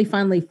family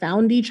finally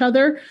found each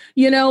other.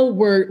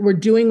 We're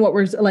doing what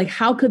we're like,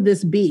 how could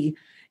this be?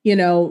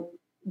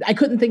 I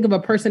couldn't think of a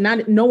person,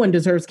 no one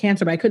deserves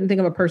cancer, but I couldn't think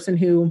of a person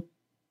who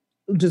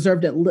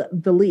deserved it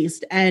the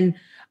least. And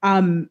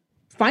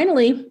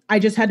finally, I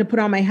just had to put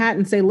on my hat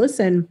and say,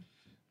 listen,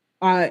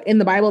 in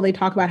the Bible, they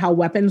talk about how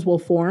weapons will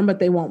form, but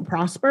they won't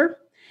prosper.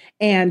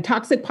 And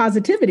toxic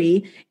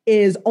positivity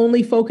is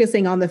only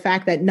focusing on the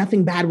fact that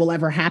nothing bad will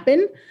ever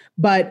happen.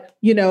 But,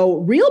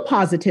 real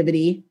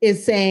positivity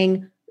is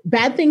saying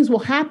bad things will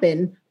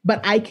happen,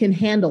 but I can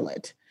handle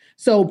it.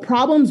 So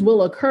problems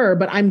will occur,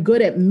 but I'm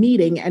good at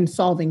meeting and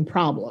solving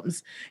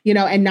problems,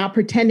 and not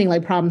pretending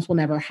like problems will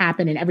never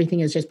happen and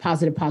everything is just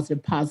positive,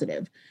 positive,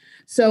 positive.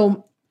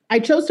 So I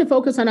chose to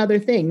focus on other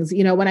things.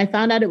 When I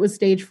found out it was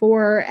stage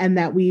 4 and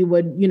that we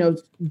would,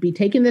 be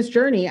taking this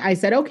journey, I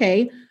said,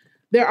 okay,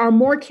 there are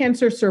more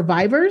cancer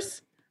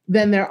survivors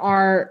than there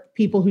are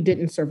people who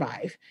didn't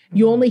survive.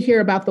 You only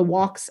hear about the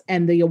walks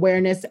and the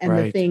awareness and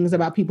the things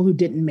about people who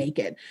didn't make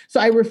it.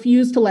 So I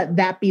refuse to let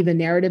that be the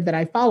narrative that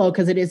I follow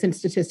because it isn't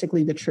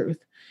statistically the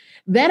truth.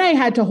 Then I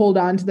had to hold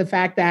on to the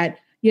fact that,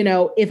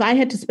 if I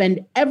had to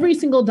spend every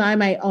single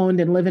dime I owned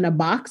and live in a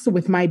box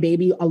with my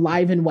baby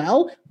alive and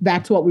well,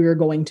 that's what we were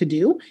going to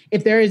do.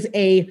 If there is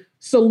a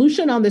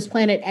solution on this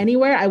planet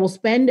anywhere, I will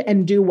spend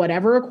and do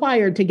whatever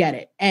required to get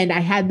it. And I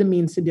had the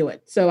means to do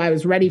it. So I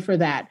was ready for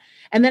that.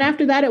 And then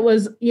after that, it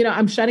was,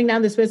 I'm shutting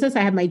down this business.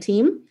 I have my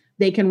team.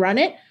 They can run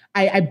it.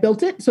 I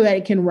built it so that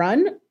it can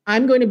run.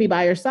 I'm going to be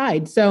by your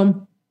side.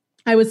 So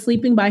I was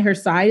sleeping by her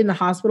side in the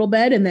hospital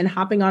bed and then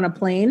hopping on a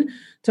plane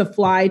to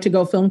fly to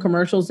go film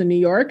commercials in New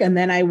York. And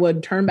then I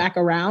would turn back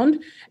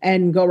around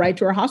and go right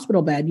to her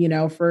hospital bed,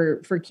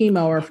 for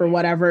chemo or for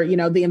whatever,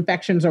 the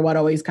infections are what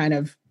always kind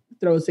of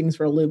throws things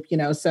for a loop,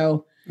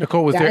 So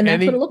Nicole, was there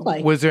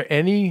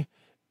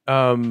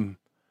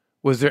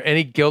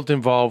any guilt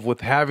involved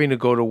with having to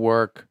go to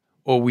work,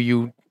 or were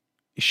you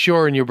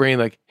sure in your brain,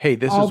 like, hey,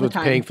 this is what's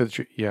paying for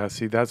the yeah,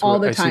 see, that's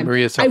what I see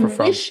Maria suffer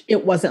from. I wish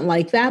it wasn't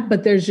like that,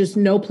 but there's just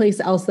no place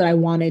else that I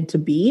wanted to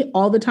be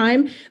all the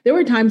time. There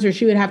were times where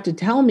she would have to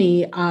tell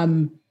me,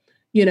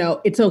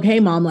 it's okay,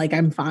 Mom, like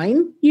I'm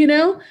fine,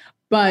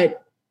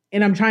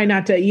 and I'm trying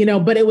not to,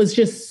 but it was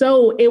just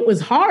it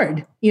was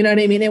hard. You know what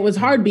I mean? It was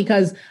hard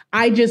because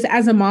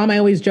as a mom, I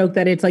always joke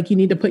that it's like, you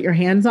need to put your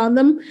hands on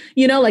them,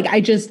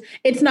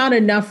 it's not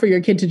enough for your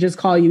kid to just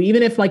call you.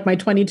 Even if like my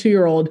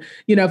 22-year-old,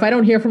 if I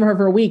don't hear from her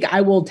for a week, I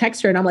will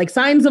text her and I'm like,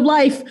 signs of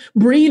life,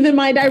 breathe in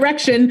my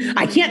direction.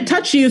 I can't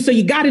touch you. So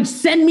you got to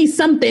send me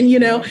something,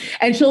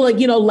 and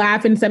she'll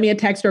laugh and send me a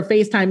text or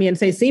FaceTime me and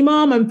say, see,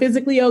 Mom, I'm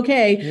physically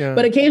okay. Yeah.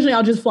 But occasionally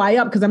I'll just fly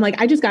up because I'm like,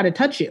 I just got to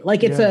touch you.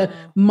 Like it's a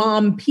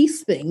mom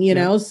peace thing,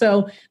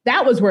 So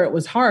that was where it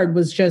was hard,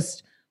 was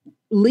just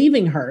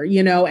leaving her,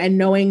 and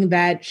knowing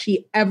that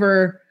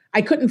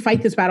I couldn't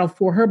fight this battle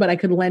for her, but I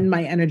could lend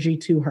my energy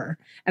to her.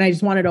 And I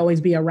just wanted to always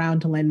be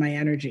around to lend my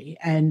energy.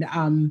 And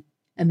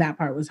that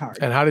part was hard.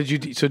 And how did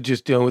you, so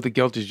just dealing with the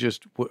guilt is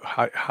just,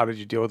 how did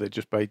you deal with it?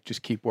 Just by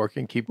keep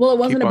working, Well, it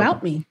wasn't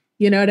about me.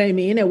 You know what I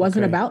mean? It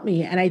wasn't about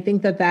me. And I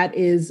think that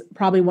is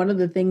probably one of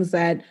the things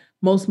that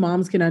most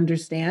moms can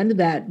understand,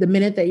 that the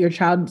minute that your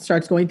child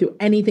starts going through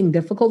anything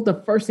difficult,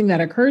 the first thing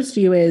that occurs to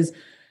you is,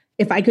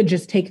 if I could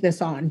just take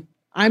this on,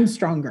 I'm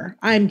stronger.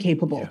 I'm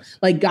capable. Yes.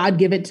 Like God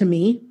give it to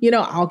me,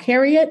 I'll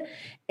carry it.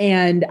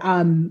 And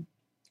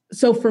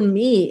so for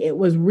me, it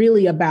was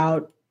really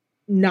about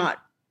not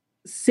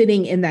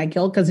sitting in that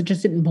guilt because it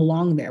just didn't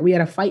belong there. We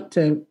had a fight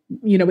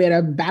we had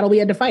a battle we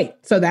had to fight.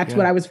 So that's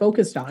what I was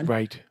focused on.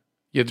 Right.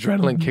 Your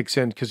adrenaline kicks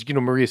in because,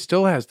 Maria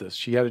still has this.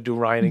 She had to do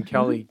Ryan and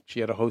Kelly. She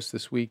had a host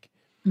this week.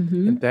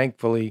 And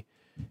thankfully,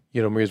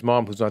 Maria's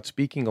mom, who's not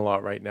speaking a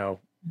lot right now,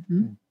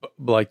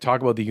 like talk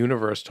about the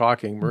universe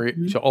talking. Maria,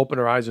 she'll open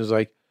her eyes and is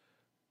like,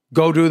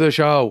 go do the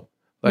show.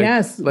 Like,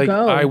 yes,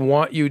 go. I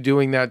want you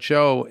doing that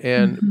show.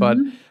 And, but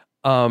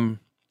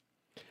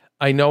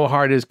I know how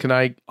hard it is. Can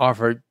I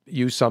offer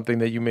you something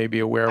that you may be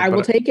aware of? I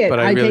will take it. But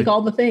I take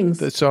all the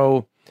things.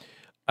 So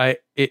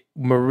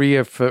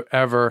Maria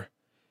forever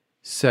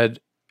said,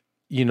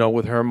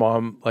 with her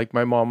mom, like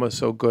my mom was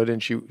so good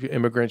and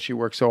she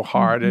worked so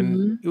hard.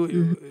 And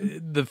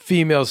the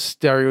female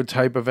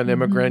stereotype of an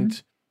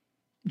immigrant,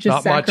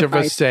 just not much of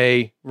a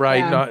say, right?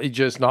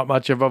 Yeah. Not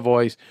much of a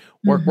voice.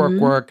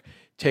 Work,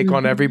 take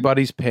on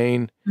everybody's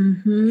pain.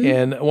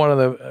 And one of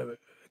the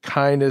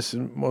kindest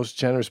and most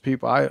generous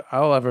people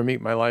I'll ever meet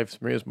in my life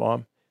is Maria's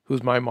mom,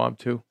 who's my mom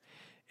too.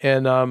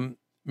 And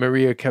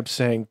Maria kept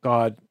saying,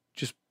 God,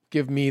 just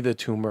give me the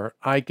tumor.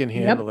 I can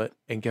handle it.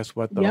 And guess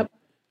what though?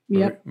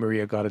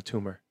 Maria got a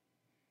tumor.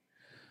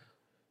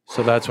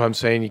 So that's why I'm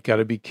saying you got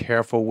to be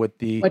careful with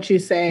what you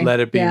say. Let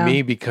it be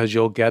me, because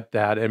you'll get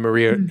that. And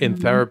Maria in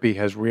therapy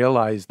has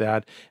realized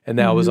that, and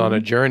now is on a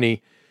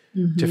journey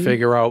to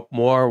figure out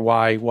more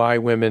why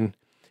women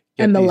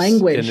get and the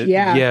language.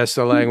 Yes,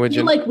 the language. I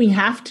feel like we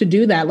have to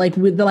do that. Like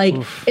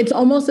it's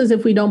almost as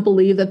if we don't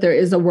believe that there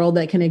is a world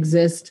that can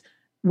exist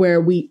where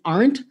we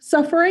aren't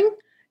suffering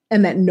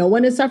and that no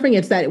one is suffering.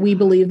 It's that we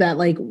believe that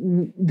like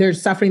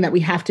there's suffering that we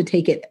have to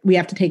take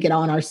it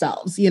on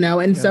ourselves,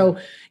 And so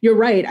you're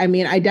right. I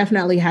mean, I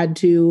definitely had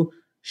to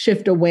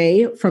shift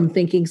away from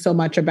thinking so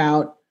much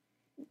about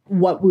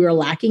what we were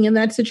lacking in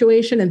that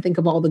situation and think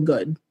of all the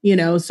good,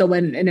 So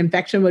when an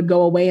infection would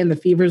go away and the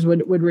fevers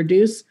would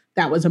reduce,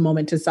 that was a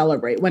moment to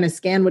celebrate. When a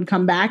scan would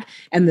come back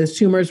and the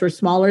tumors were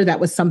smaller,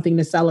 that was something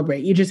to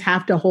celebrate. You just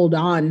have to hold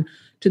on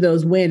to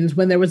those wins.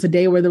 When there was a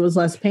day where there was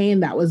less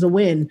pain, that was a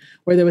win.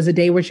 Where there was a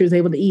day where she was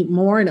able to eat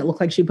more and it looked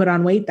like she put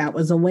on weight, that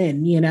was a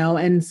win,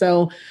 And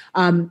so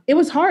it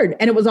was hard.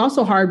 And it was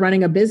also hard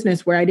running a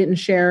business where I didn't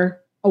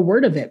share a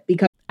word of it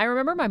because I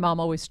remember my mom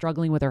always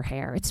struggling with her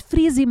hair. It's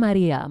Frizi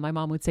Maria, my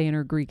mom would say in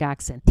her Greek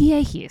accent.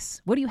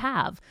 Tiechis, what do you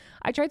have?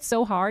 I tried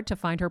so hard to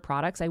find her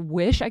products. I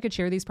wish I could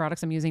share these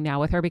products I'm using now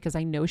with her because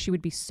I know she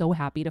would be so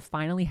happy to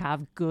finally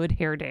have good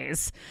hair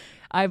days.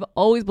 I've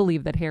always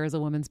believed that hair is a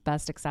woman's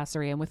best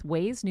accessory, and with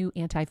Ouai's new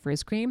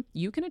anti-frizz cream,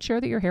 you can ensure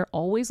that your hair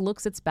always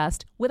looks its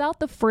best without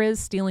the frizz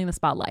stealing the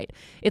spotlight.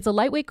 It's a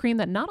lightweight cream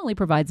that not only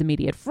provides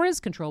immediate frizz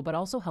control, but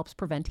also helps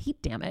prevent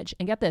heat damage.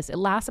 And get this, it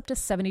lasts up to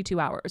 72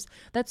 hours.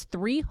 That's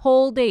 3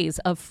 whole days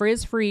of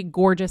frizz-free,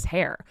 gorgeous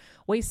hair.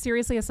 Ouai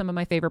seriously has some of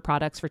my favorite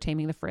products for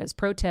taming the frizz.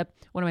 Pro tip,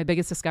 one of my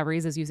biggest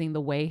discoveries is using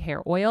the Ouai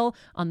hair oil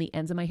on the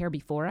ends of my hair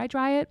before I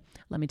dry it.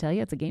 Let me tell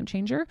you, it's a game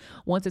changer.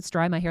 Once it's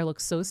dry, my hair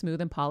looks so smooth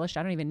and polished,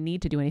 I don't even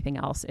need to do anything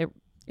else. It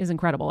is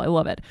incredible. I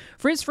love it.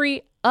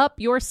 Frizz-free, up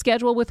your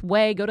schedule with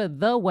Ouai. Go to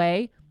the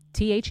Ouai,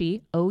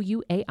 TheOuai.com,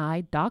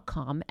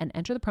 and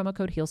enter the promo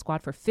code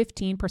HealSquad for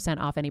 15%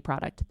 off any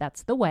product.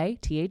 That's the Ouai,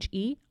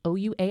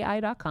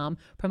 TheOuai.com,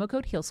 promo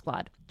code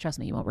HealSquad. Trust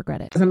me, you won't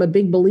regret it. I'm a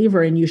big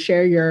believer in you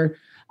share your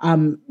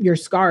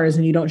scars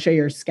and you don't share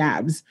your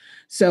scabs.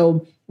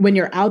 So when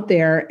you're out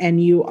there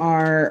and you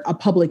are a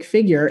public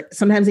figure,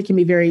 sometimes it can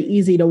be very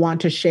easy to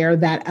want to share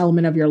that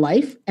element of your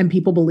life, and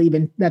people believe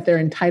in that they're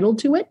entitled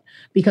to it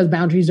because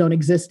boundaries don't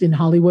exist in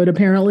Hollywood,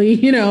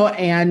 apparently,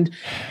 and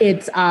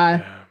it's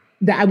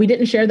that we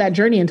didn't share that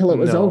journey until it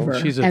was over.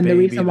 And the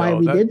reason why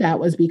we did that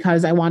was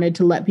because I wanted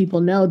to let people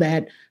know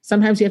that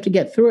sometimes you have to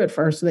get through it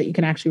first so that you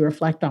can actually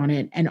reflect on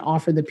it and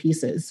offer the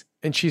pieces.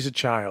 And she's a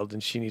child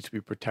and she needs to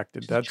be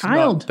protected. That's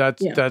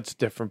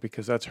different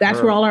because that's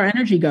where all our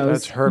energy goes.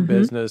 That's her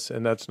business,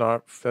 and that's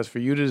for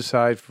you to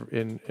decide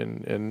and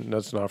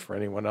that's not for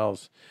anyone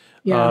else.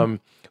 Yeah.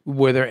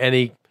 Were there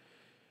any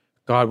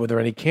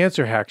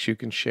cancer hacks you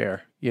can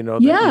share?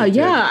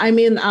 I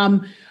mean,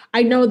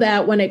 I know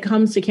that when it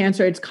comes to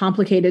cancer, it's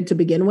complicated to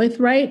begin with,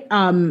 right?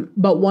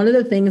 But one of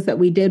the things that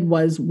we did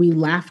was we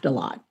laughed a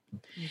lot.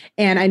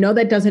 And I know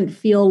that doesn't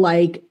feel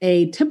like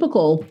a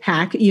typical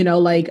hack,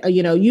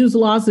 use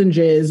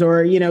lozenges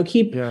or,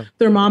 keep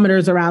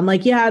thermometers around.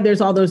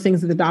 There's all those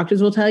things that the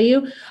doctors will tell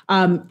you.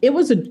 It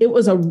was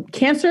a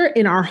cancer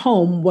in our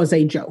home was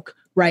a joke.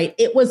 Right.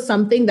 It was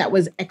something that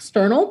was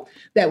external,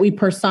 that we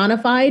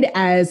personified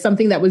as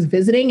something that was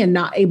visiting and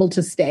not able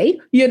to stay,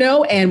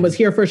 and was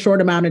here for a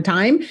short amount of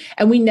time.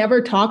 And we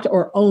never talked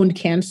or owned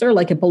cancer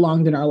like it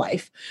belonged in our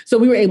life. So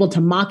we were able to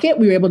mock it.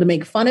 We were able to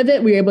make fun of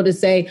it. We were able to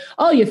say,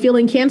 oh, you're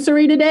feeling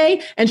cancery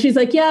today? And she's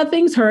like, yeah,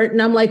 things hurt.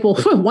 And I'm like, well,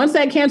 once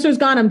that cancer is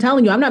gone, I'm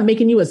telling you, I'm not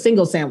making you a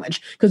single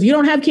sandwich because you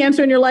don't have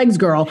cancer in your legs,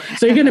 girl.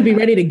 So you're going to be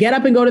ready to get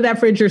up and go to that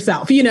fridge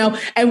yourself,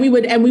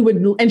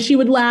 and she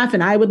would laugh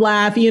and I would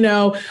laugh,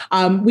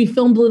 we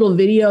filmed little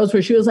videos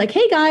where she was like,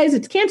 hey guys,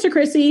 it's Cancer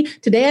Chrissy.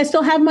 Today I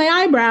still have my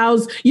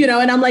eyebrows,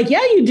 and I'm like,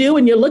 yeah, you do.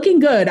 And you're looking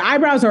good.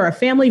 Eyebrows are a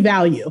family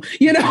value,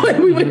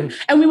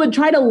 and we would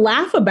try to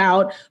laugh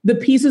about the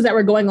pieces that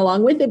were going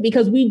along with it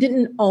because we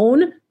didn't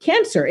own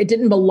cancer. It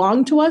didn't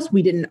belong to us.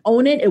 We didn't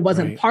own it. It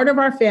wasn't part of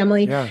our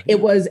family. Yeah.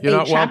 It was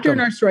a chapter in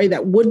our story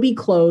that would be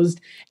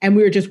closed. And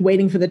we were just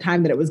waiting for the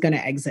time that it was going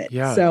to exit.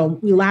 Yeah. So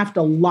we laughed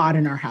a lot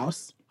in our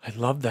house. I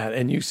love that.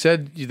 And you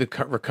said the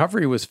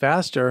recovery was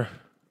faster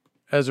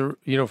as for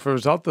a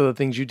result of the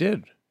things you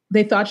did.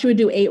 They thought she would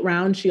do 8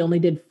 rounds. She only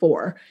did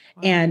 4.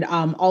 Wow. And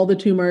all the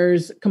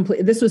tumors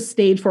this was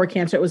stage 4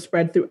 cancer. It was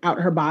spread throughout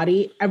her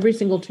body. Every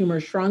single tumor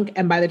shrunk.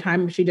 And by the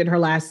time she did her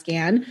last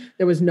scan,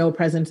 there was no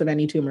presence of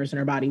any tumors in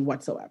her body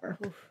whatsoever.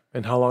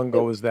 And how long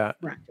ago was that?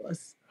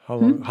 Miraculous.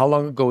 How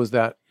long ago was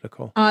that,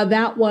 Nicole?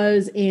 That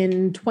was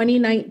in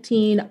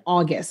 2019,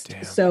 August.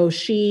 Damn. So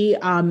she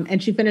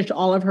finished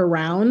all of her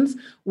rounds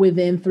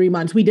within 3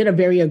 months. We did a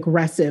very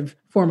aggressive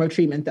form of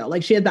treatment though.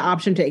 She had the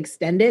option to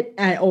extend it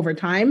over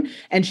time.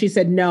 And she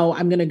said, no,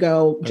 I'm going to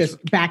go just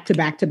back to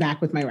back to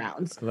back with my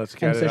rounds.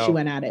 She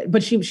went at it,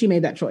 but she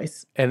made that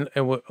choice. And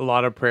a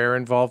lot of prayer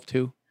involved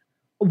too?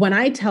 When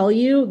I tell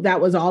you that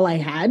was all I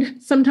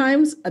had,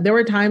 sometimes there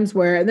were times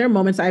where there are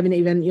moments I haven't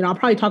even, I'll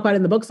probably talk about it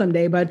in the book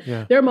someday, but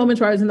there are moments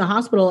where I was in the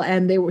hospital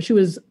and she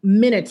was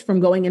minutes from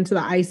going into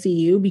the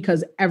ICU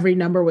because every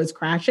number was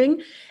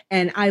crashing.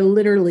 And I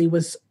literally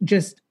was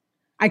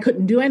I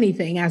couldn't do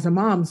anything as a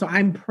mom. So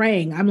I'm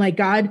praying. I'm like,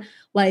 God,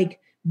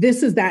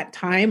 this is that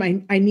time.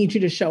 I need you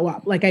to show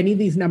up. I need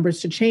these numbers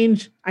to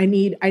change.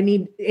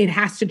 It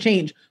has to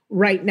change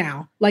right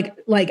now.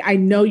 I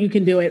know you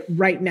can do it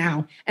right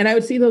now. And I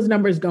would see those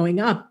numbers going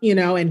up,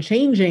 and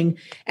changing.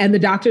 And the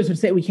doctors would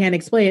say, we can't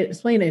explain it.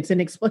 It's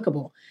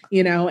inexplicable,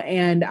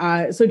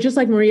 And so just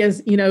like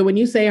Maria's, when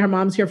you say her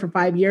mom's here for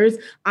 5 years,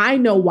 I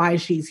know why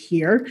she's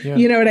here. Yeah.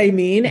 You know what I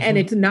mean? Mm-hmm. And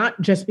it's not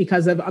just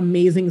because of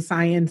amazing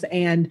science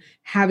and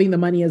having the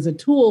money as a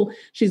tool.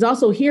 She's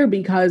also here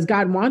because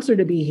God wants her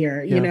to be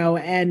here,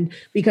 and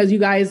because you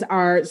guys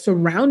are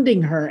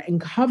surrounding her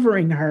and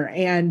covering her.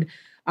 And,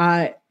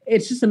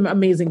 it's just an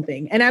amazing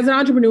thing. And as an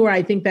entrepreneur,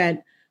 I think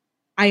that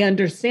I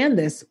understand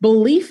this.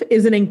 Belief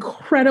is an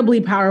incredibly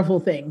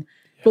powerful thing.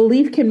 Yeah.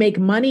 Belief can make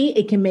money.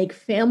 It can make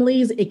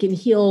families. It can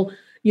heal,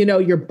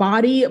 your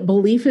body.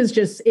 Belief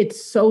is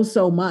it's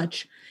so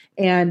much.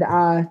 And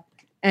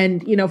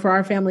for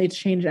our family, it's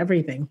changed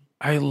everything.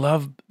 I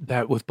love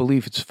that with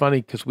belief. It's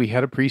funny because we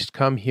had a priest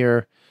come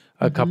here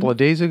a couple of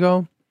days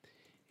ago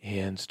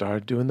and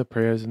started doing the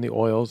prayers and the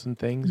oils and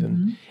things.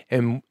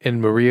 And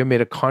Maria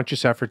made a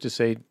conscious effort to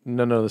say,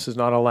 no, this is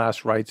not a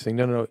last rites thing.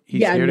 No.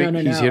 He's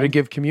here to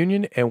give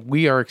communion, and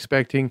we are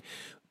expecting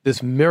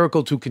this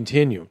miracle to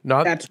continue,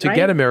 not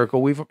get a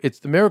miracle. It's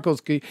the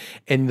miracles.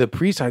 And the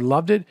priest, I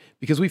loved it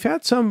because we've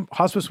had some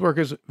hospice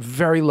workers,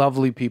 very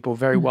lovely people,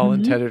 very well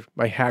intended.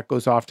 My hat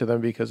goes off to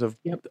them because of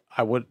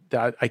I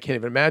can't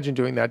even imagine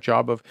doing that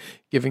job of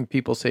giving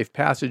people safe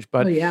passage.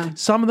 But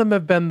some of them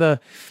have been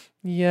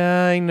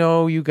I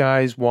know you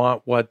guys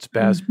want what's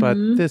best, but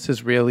this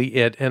is really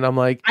it. And I'm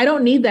like, I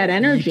don't need that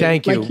energy.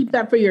 Thank you. Like, keep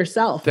that for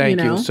yourself.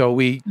 Thank you. So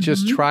we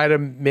just try to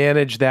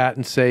manage that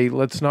and say,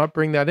 let's not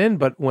bring that in.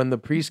 But when the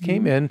priest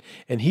came in,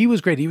 and he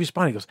was great, he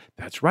responded, he goes,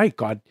 that's right.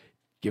 God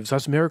gives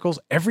us miracles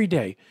every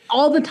day.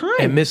 All the time.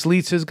 And Miss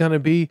Leitz is going to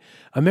be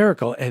a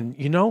miracle. And,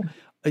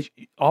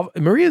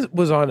 Maria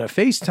was on a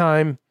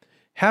FaceTime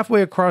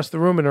halfway across the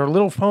room in her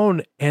little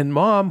phone, and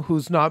Mom,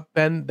 who's not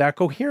been that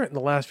coherent in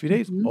the last few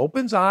days,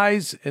 opens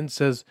eyes and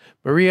says,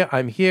 Maria,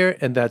 I'm here,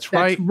 and that's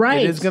right.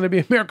 It is going to be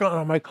a miracle. And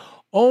I'm like,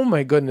 oh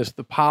my goodness,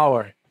 the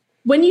power.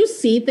 When you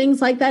see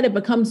things like that, it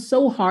becomes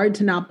so hard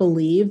to not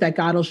believe that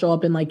God will show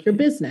up in like your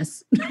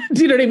business.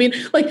 Do you know what I mean?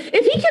 Like,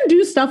 if he can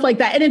do stuff like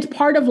that, and it's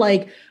part of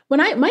like,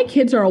 my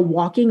kids are a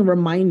walking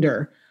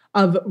reminder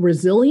of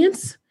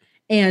resilience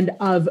and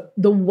of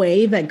the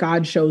way that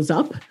God shows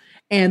up.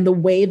 And the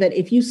way that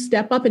if you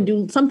step up and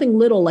do something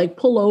little, like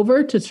pull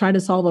over to try to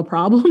solve a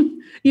problem,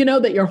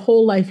 that your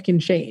whole life can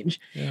change.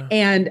 Yeah.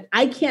 And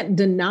I can't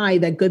deny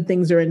that good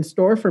things are in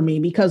store for me,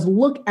 because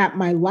look at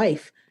my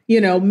life.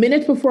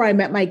 Minutes before I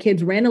met my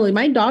kids randomly,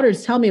 my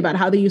daughters tell me about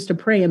how they used to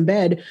pray in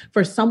bed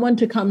for someone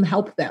to come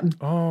help them.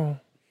 Oh,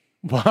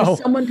 wow. For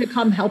someone to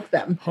come help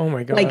them. Oh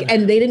my God.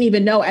 And they didn't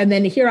even know. And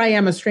then here I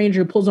am, a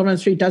stranger who pulls over on the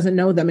street, doesn't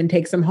know them, and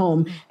takes them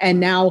home. And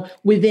now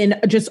within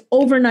just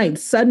overnight,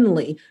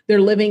 suddenly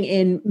they're living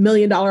in $1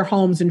 million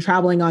homes and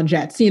traveling on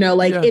jets.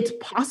 It's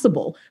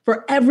possible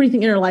for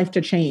everything in your life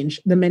to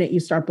change the minute you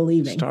start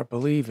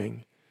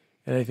believing.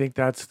 And I think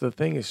that's the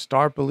thing, is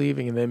start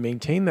believing and then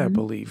maintain that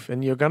belief.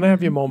 And you're going to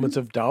have your moments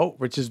of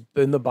doubt, which is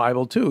in the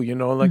Bible too,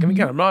 and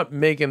again, I'm not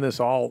making this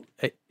all,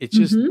 it's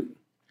just,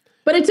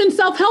 but it's in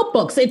self-help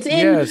books. It's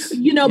in,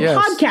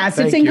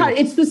 podcasts.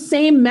 It's the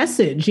same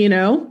message,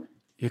 You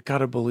got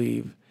to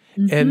believe.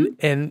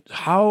 And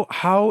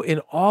how in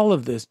all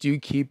of this do you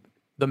keep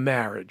the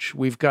marriage?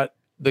 We've got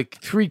the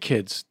 3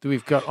 kids.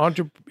 We've got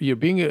you're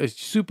being a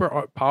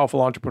super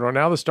powerful entrepreneur,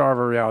 now the star of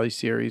a reality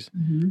series.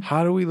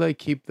 How do we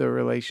keep the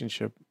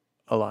relationship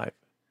alive?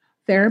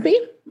 Therapy,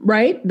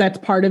 right? That's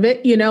part of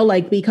it,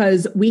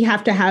 because we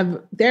have to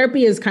have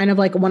therapy is kind of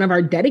like one of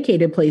our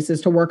dedicated places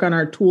to work on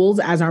our tools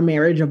as our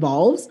marriage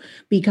evolves,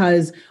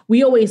 because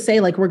we always say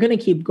we're going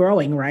to keep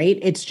growing, right?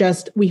 It's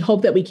just, we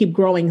hope that we keep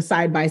growing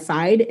side by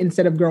side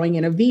instead of growing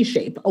in a V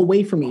shape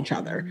away from each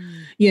other,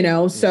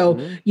 So,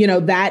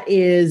 that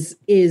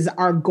is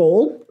our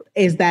goal.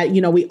 Is that,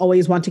 we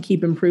always want to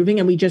keep improving,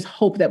 and we just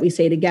hope that we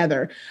stay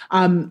together.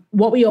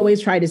 What we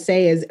always try to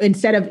say is,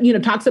 instead of,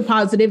 toxic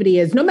positivity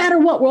is, no matter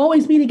what, we'll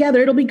always be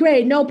together. It'll be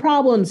great. No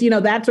problems,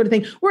 that sort of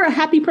thing. We're a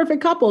happy,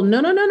 perfect couple.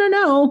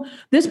 No.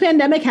 This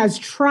pandemic has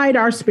tried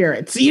our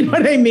spirits. You know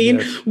what I mean?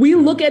 Yes. We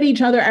look at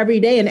each other every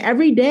day, and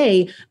every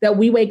day that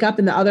we wake up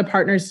and the other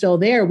partner's still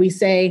there, we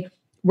say,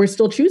 we're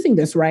still choosing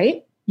this,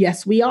 right?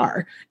 Yes, we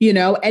are,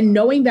 and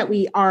knowing that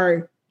we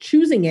are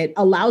choosing it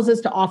allows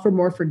us to offer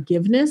more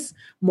forgiveness,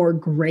 more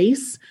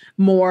grace,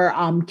 more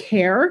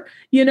care,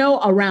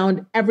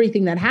 around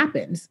everything that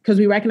happens, because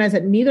we recognize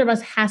that neither of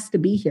us has to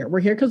be here. We're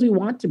here because we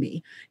want to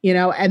be,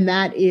 and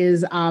that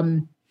is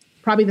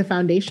probably the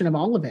foundation of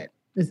all of it,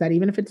 is that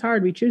even if it's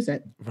hard, we choose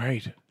it.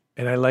 Right.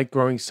 And I like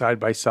growing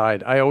side by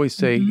side. I always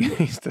say,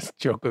 this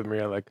joke with me,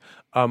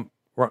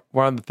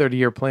 we're on the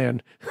 30-year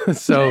plan.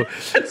 So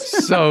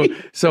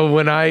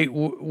when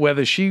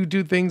whether she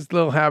do things,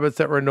 little habits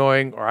that were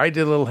annoying, or I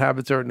did little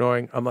habits that were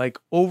annoying, I'm like,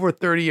 over a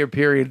 30-year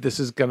period, this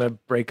is going to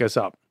break us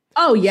up.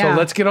 Oh yeah. So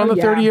let's get on the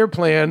 30-year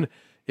plan.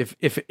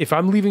 If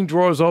I'm leaving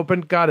drawers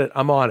open, got it.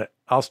 I'm on it.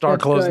 I'll start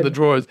closing the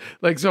drawers.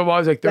 So I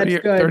was like,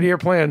 30-year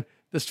plan.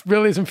 This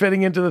really isn't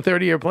fitting into the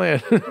 30-year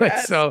plan.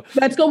 So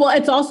that's cool. Well,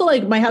 it's also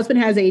my husband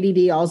has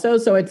ADD also.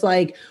 So it's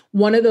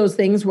one of those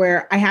things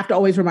where I have to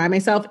always remind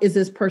myself, is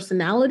this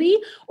personality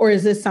or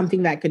is this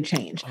something that could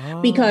change?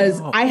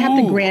 Because I have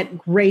to grant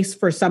grace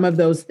for some of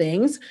those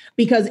things,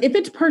 because if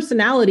it's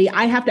personality,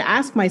 I have to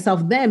ask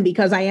myself then,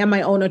 because I am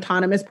my own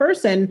autonomous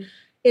person,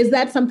 is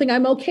that something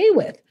I'm okay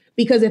with?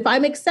 Because if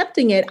I'm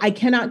accepting it, I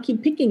cannot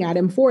keep picking at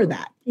him for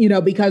that,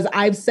 because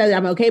I've said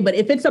I'm okay. But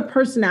if it's a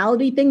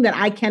personality thing that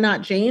I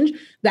cannot change,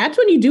 that's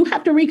when you do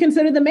have to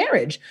reconsider the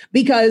marriage,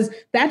 because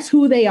that's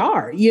who they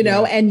are,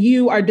 and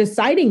you are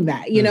deciding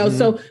that,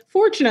 So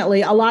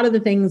fortunately, a lot of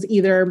the things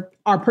either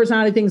are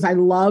personality things I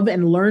love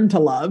and learn to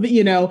love,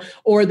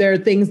 or they're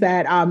things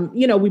that,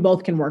 we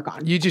both can work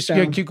on. You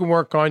can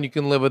work on, you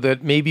can live with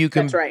it. Maybe you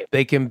can, That's right.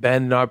 They can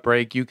bend, not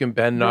break. You can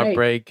bend, not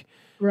break.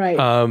 Right.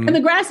 And the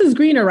grass is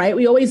greener, right?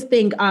 We always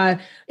think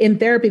in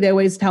therapy, they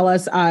always tell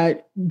us,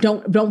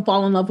 don't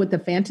fall in love with the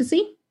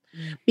fantasy.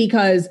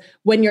 Because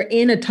when you're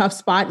in a tough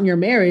spot in your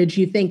marriage,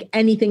 you think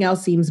anything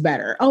else seems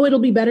better. Oh, it'll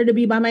be better to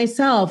be by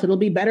myself. It'll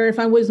be better if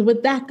I was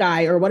with that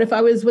guy, or what if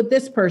I was with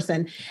this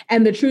person?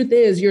 And the truth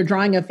is you're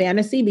drawing a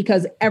fantasy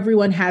because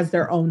everyone has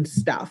their own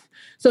stuff.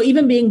 So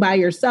even being by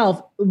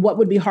yourself, what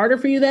would be harder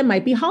for you then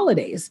might be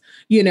holidays,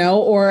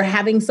 or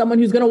having someone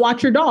who's going to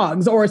watch your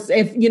dogs, or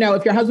if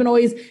your husband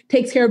always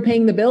takes care of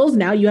paying the bills,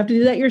 now you have to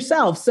do that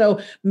yourself.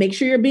 So make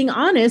sure you're being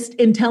honest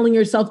in telling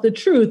yourself the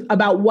truth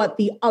about what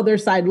the other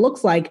side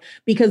looks like,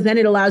 because then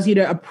it allows you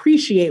to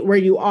appreciate where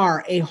you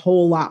are a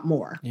whole lot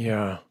more.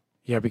 Yeah.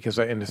 Yeah, because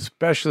and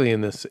especially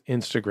in this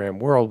Instagram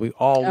world, we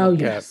all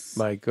look at,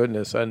 my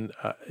goodness, and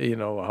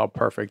how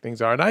perfect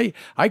things are. And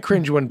I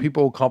cringe when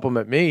people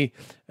compliment me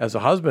as a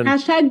husband.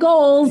 Hashtag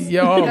goals.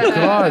 Yeah, oh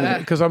God,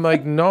 because I'm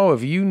like, no,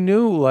 if you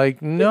knew,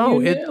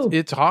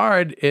 it's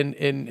hard and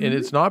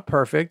it's not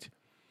perfect.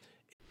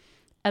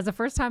 As a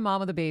first-time mom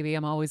with a baby,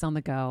 I'm always on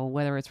the go,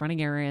 whether it's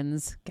running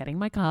errands, getting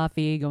my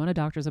coffee, going to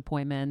doctor's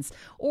appointments,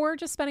 or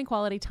just spending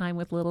quality time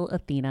with little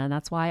Athena. And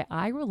that's why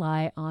I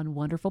rely on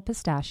Wonderful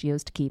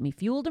Pistachios to keep me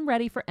fueled and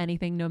ready for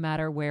anything, no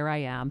matter where I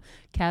am.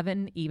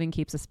 Kevin even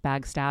keeps a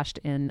bag stashed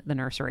in the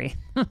nursery.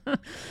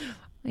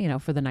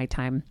 For the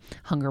nighttime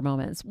hunger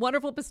moments.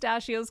 Wonderful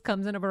Pistachios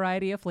comes in a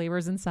variety of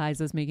flavors and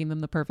sizes, making them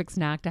the perfect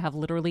snack to have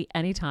literally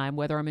any time,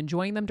 whether I'm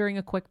enjoying them during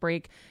a quick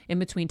break in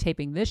between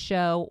taping this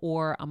show,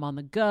 or I'm on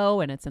the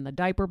go and it's in the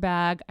diaper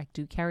bag. I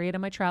do carry it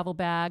in my travel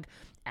bag,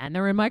 and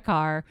they're in my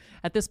car.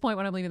 At this point,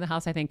 when I'm leaving the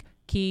house, I think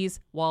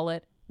keys,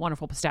 wallet,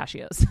 Wonderful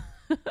Pistachios.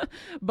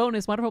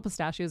 Bonus, Wonderful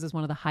Pistachios is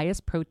one of the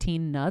highest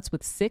protein nuts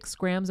with 6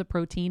 grams of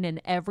protein in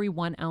every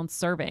 1 ounce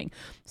serving.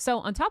 So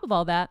on top of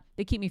all that,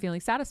 they keep me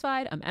feeling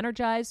satisfied. I'm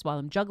energized while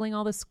I'm juggling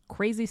all this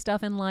crazy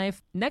stuff in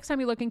life. Next time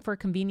you're looking for a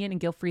convenient and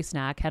guilt-free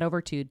snack, head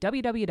over to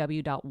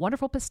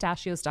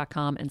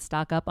www.wonderfulpistachios.com and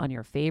stock up on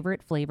your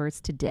favorite flavors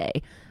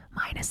today,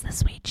 minus the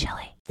sweet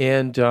chili.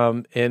 And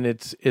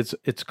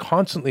it's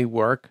constantly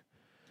work.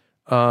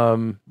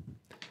 I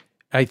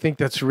think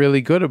that's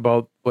really good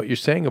about what you're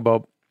saying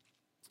about,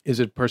 is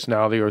it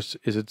personality or is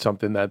it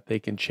something that they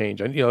can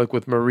change? And, like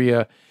with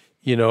Maria,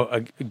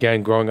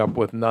 again, growing up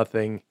with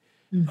nothing,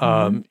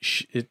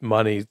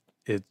 money,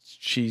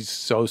 she's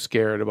so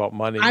scared about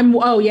money. I'm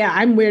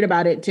weird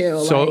about it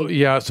too.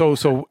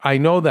 So I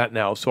know that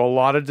now. So a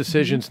lot of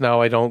decisions now,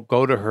 I don't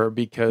go to her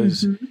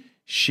because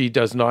she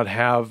does not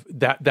have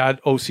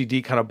that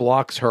OCD kind of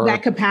blocks her.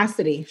 That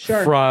capacity,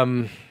 sure.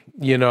 From,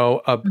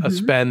 a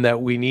spend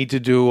that we need to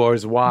do or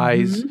is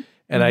wise.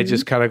 And I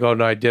just kind of go,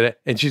 no, I did it.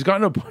 And she's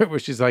gotten to a point where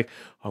she's like,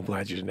 oh, I'm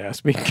glad you didn't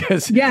ask me.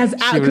 Because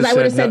I would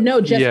have said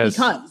no just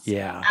because.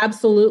 Yeah.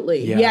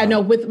 Absolutely. Yeah.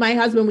 No, with my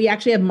husband, we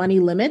actually have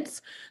money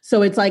limits.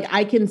 So it's like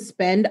I can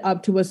spend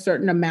up to a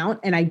certain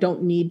amount and I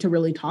don't need to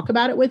really talk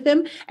about it with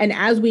him. And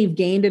as we've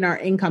gained in our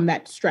income,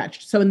 that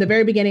stretched. So in the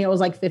very beginning, it was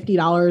like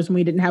 $50 and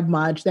we didn't have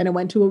much. Then it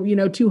went to,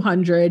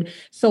 $200,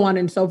 so on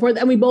and so forth.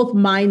 And we both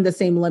mind the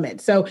same limit.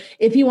 So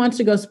if he wants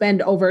to go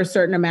spend over a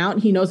certain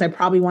amount, he knows I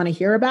probably want to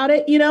hear about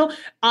it.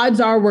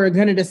 Odds are we're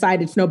going to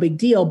decide it's no big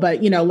deal,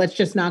 but let's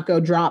just not go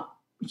drop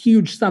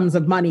huge sums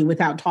of money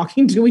without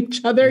talking to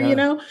each other,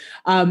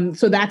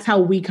 So that's how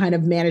we kind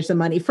of manage the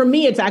money. For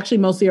me, it's actually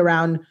mostly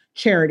around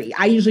charity.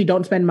 I usually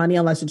don't spend money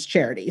unless it's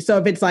charity. So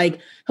if it's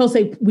like, he'll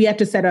say, we have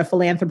to set a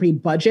philanthropy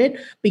budget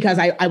because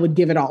I would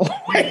give it all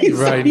away.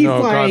 Right. So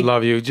no, God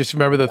love you. Just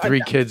remember the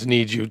 3 kids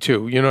need you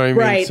too. You know what I mean?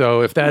 Right.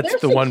 So if that's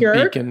the one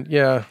beacon,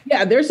 yeah,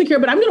 they're secure,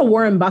 but I'm going to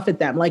Warren Buffett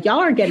them. Like, y'all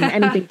aren't getting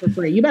anything for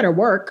free. You better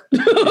work.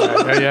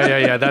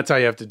 Yeah. That's how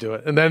you have to do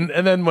it. And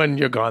then when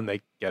you're gone,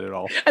 they get it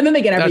all. And then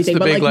they get everything. That's the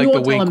but big, you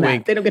the won't tell wink, them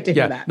wink. that. They don't get to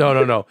hear that.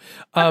 No.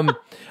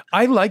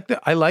 I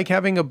like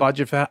having a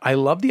budget for that. I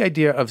love the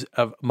idea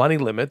of money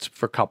limits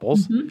for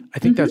couples. I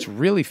think that's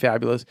really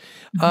fabulous.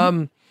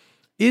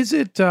 Is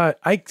it,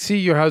 I see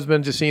your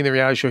husband just seeing the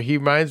reality show. He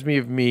reminds me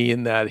of me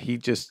in that he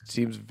just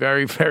seems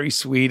very, very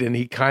sweet. And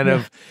he kind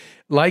of,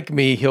 like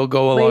me, he'll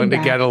go along to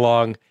get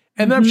along.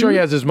 And I'm sure he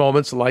has his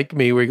moments like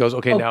me where he goes,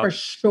 okay, now, for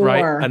sure.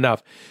 Right,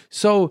 enough.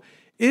 So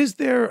is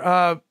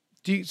there,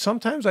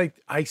 sometimes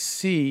I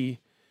see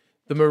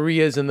the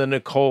Marias and the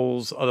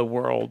Nicoles of the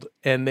world,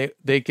 and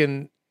they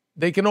can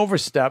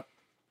overstep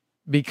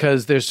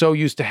because they're so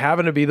used to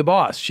having to be the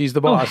boss. She's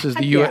the boss.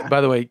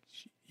 By the way,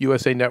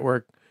 USA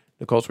Network,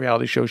 Nicole's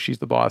reality show, She's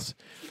the Boss.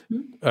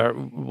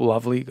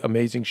 Lovely,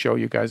 amazing show.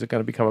 You guys are going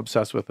to become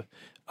obsessed with it.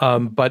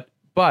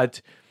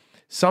 But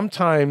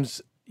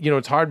sometimes,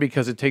 it's hard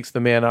because it takes the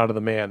man out of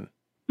the man.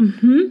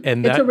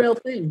 And It's a real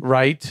thing.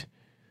 Right.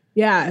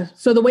 Yeah.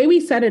 So the way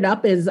we set it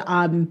up is,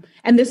 and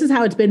this is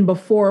how it's been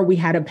before we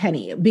had a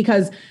penny,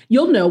 because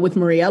you'll know with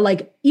Maria,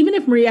 like, even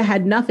if Maria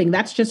had nothing,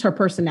 that's just her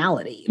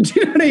personality. Do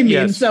you know what I mean?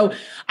 Yes. So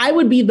I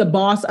would be the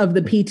boss of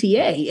the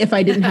PTA if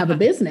I didn't have a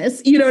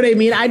business. You know what I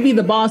mean? I'd be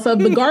the boss of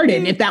the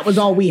garden if that was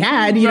all we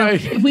had. You know,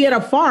 if we had a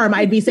farm,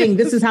 I'd be saying,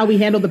 this is how we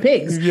handle the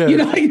pigs. Yes. You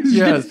know,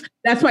 like,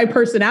 that's my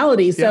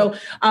personality. So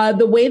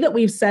the way that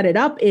we've set it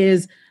up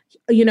is,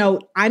 you know,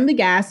 I'm the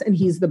gas and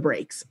he's the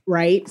brakes,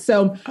 right?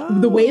 So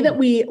the way that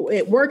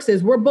it works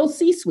is we're both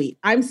C-suite.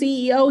 I'm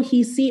CEO,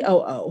 he's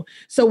COO.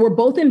 So we're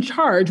both in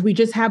charge. We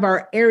just have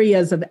our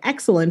areas of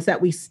excellence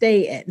that we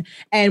stay in,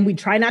 and we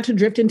try not to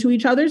drift into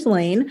each other's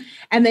lane.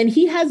 And then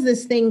he has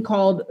this thing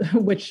called,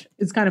 which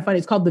is kind of funny,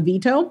 it's called the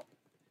veto.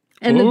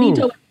 And the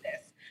veto is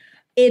this.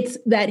 It's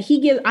that he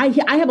gives, I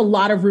have a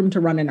lot of room to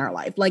run in our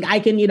life. Like, I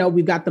can, you know,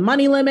 we've got the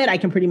money limit. I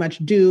can pretty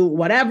much do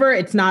whatever.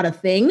 It's not a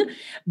thing.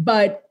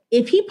 But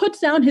if he puts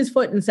down his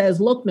foot and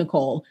says, look,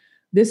 Nicole,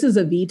 this is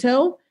a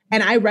veto,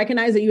 and I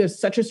recognize that you have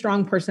such a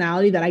strong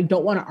personality that I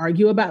don't want to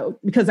argue about,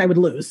 because I would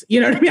lose.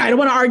 You know what I mean? I don't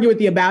want to argue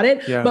with you about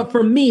it. Yeah. But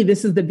for me,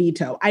 this is the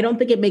veto. I don't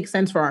think it makes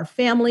sense for our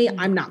family.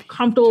 I'm not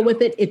comfortable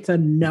with it. It's a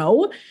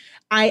no.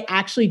 I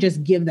actually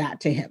just give that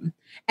to him.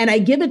 And I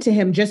give it to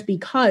him just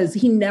because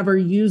he never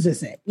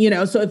uses it. You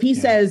know, so if he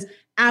says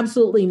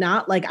absolutely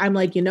not, like, I'm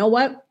like, you know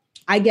what?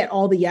 I get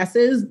all the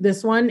yeses.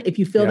 This one, if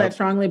you feel that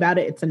strongly about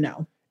it, it's a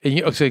no.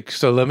 And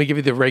so let me give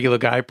you the regular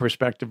guy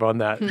perspective on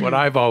that. What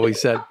I've always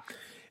said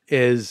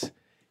is,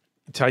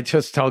 I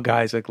just tell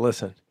guys, like,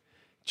 listen,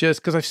 just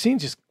because I've seen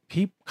just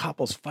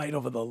couples fight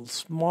over the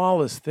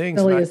smallest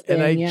things.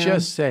 And I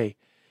just say,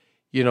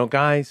 you know,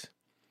 guys,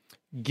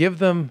 give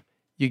them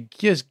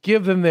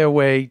their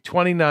way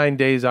 29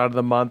 days out of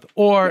the month,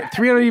 or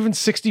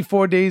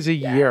 364 days a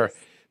year,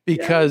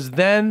 because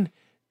then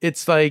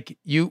it's like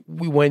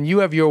when you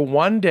have your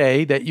one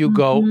day that you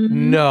go,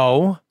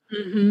 no,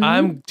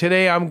 I'm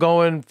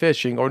going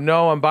fishing, or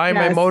no, I'm buying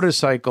my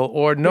motorcycle,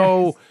 or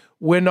no,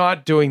 we're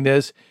not doing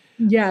this.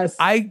 Yes.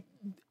 I've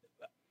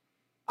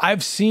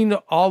seen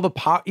all the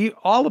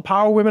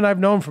power women I've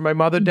known from my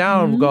mother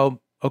down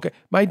go, okay,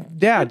 my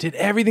dad did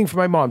everything for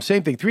my mom.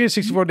 Same thing,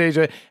 364 days.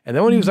 And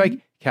then when he was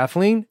like,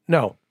 Kathleen,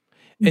 no.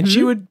 And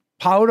she would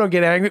pout or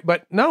get angry,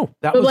 but no,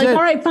 that was like, it.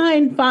 All right,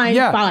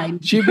 fine.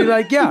 She'd be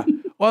like, yeah.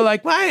 Or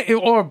like, why?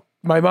 Or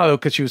my mother,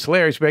 because she was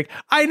hilarious, she'd be like,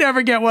 I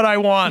never get what I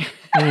want.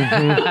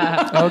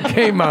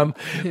 Okay, Mom.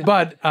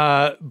 But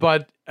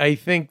I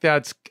think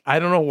that's, I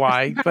don't know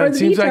why, but it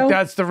seems like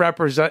that's the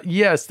represent.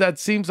 Yes, that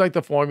seems like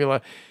the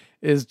formula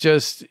is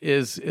just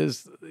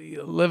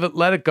live it,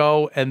 let it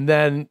go, and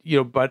then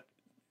but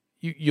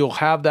you'll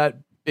have that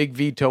big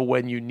veto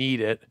when you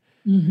need it.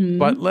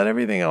 But let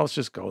everything else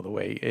just go the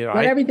way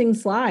let everything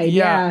slide.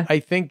 Yeah, I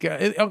think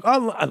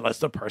unless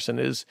the person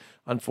is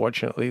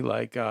unfortunately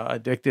like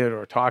addicted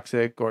or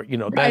toxic, or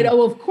right. Then,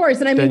 of course.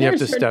 And I mean,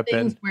 there's certain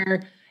things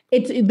where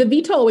it's the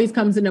veto always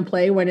comes into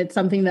play when it's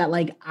something that,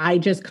 like, I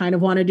just kind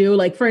of want to do.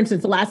 Like, for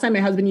instance, the last time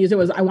my husband used it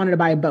was I wanted to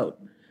buy a boat.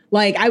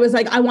 Like, I was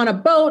like, I want a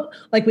boat.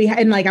 Like, we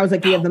have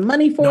the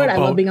money for it. I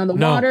love being on the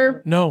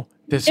water. No.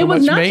 There's so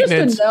much maintenance. It was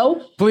not just a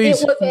no.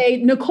 Please. It was a,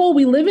 Nicole,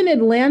 we live in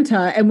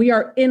Atlanta and we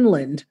are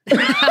inland.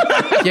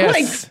 Yes.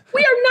 Like,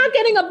 we are not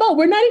getting a boat.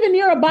 We're not even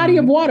near a body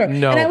of water.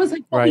 No. And I was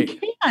like, well, we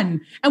can.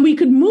 And we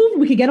could move.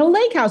 We could get a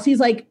lake house. He's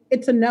like,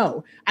 it's a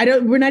no.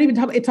 We're not even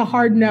talking. It's a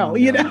hard no.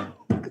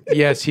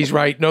 Yes, he's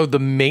right. No, the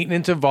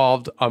maintenance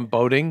involved on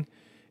boating.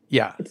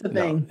 Yeah. It's a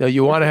thing. No,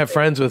 you want to have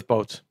friends with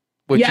boats,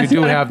 which you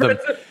do have them.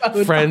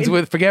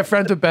 Forget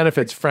friends with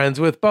benefits. Friends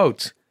with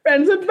boats.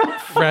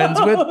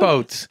 Friends with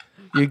boats.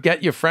 You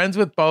get your friends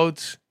with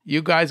boats.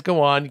 You guys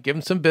go on, give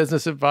them some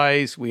business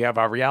advice. We have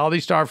our reality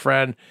star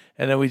friend,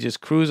 and then we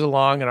just cruise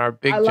along in our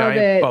big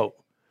giant boat.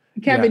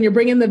 Kevin, you're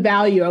bringing the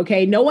value,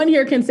 okay? No one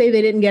here can say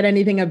they didn't get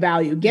anything of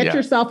value. Get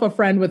yourself a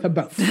friend with a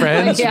boat.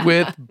 Friends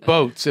with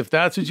boats. If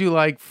that's what you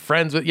like,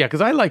 friends with,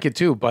 because I like it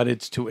too, but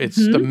it's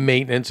the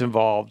maintenance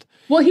involved.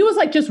 Well, he was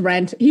like, just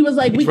rent. He was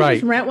like, we can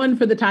just rent one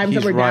for the times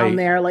that we're down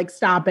there. Like,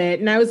 stop it.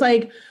 And I was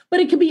like,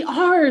 but it could be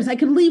ours. I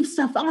could leave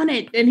stuff on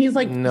it. And he's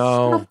like,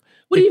 no.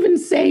 What are you even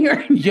saying?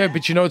 Yeah,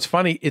 but it's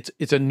funny.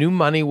 It's a new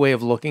money way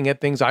of looking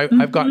at things.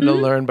 I've gotten to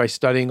learn by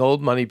studying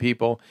old money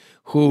people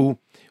who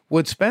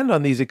would spend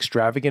on these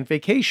extravagant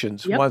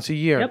vacations once a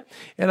year. Yep.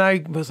 And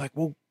I was like,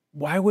 well,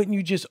 why wouldn't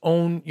you just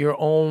own your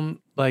own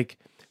like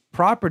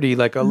property,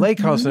 like a lake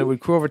house, and it would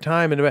accrue over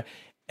time?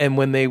 And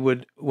when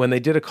they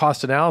did a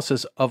cost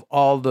analysis of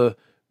all the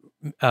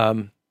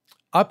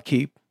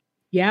upkeep,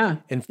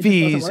 and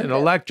fees and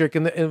electric,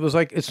 and it was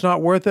like, it's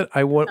not worth it.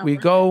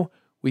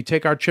 We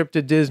take our trip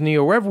to Disney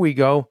or wherever we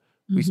go.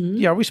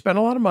 We spend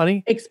a lot of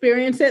money.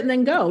 Experience it and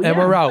then go. And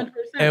we're out. 100%.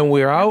 And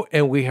we're out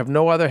and we have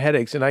no other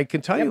headaches. And I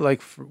can tell you,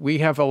 like, we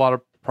have a lot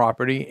of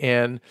property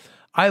and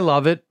I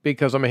love it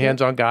because I'm a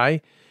hands-on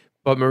guy.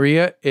 But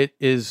Maria, it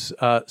is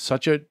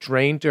such a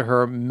drain to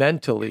her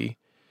mentally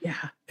Yeah.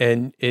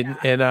 And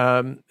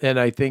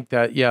I think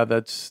that,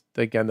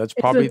 that's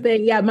probably the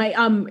thing. Yeah.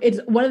 It's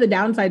one of the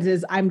downsides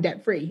is I'm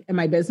debt free in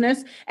my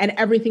business, and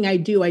everything I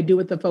do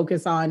with the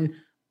focus on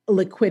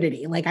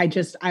liquidity. Like I'm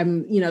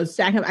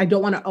stacking up. I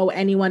don't want to owe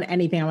anyone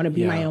anything. I want to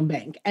be my own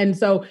bank. And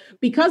so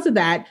because of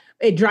that,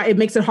 it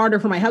makes it harder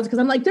for my husband, because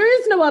I'm like,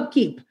 there is no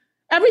upkeep.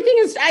 Everything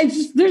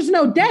is, there's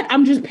no debt.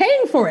 I'm just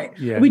paying for it.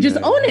 Yeah, we just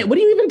own it. What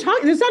are you even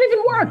talking? It's not even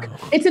work.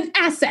 No. It's an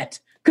asset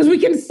because we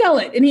can sell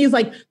it. And he's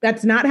like,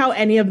 that's not how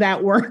any of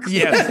that works.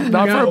 Yes,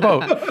 not for a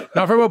boat.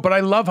 Not for a boat. But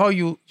I love how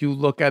you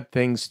look at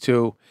things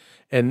too.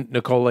 And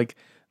Nicole, like,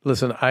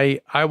 listen,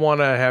 I want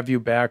to have you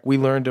back. We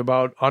learned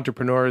about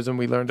entrepreneurs and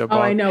we learned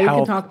about I know.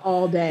 health. We can talk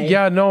all day.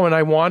 Yeah, no, and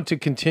I want to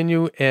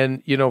continue.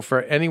 And,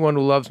 for anyone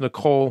who loves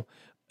Nicole,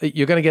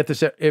 you're going to get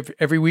this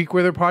every week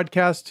with her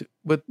podcast?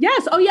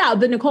 Yes. Oh, yeah.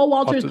 The Nicole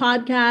Walters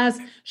podcast.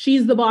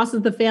 She's the boss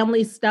of the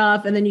family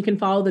stuff. And then you can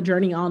follow the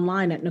journey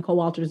online at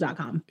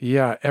NicoleWalters.com.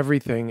 Yeah,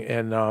 everything.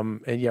 And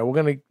yeah,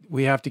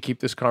 we have to keep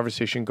this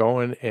conversation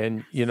going.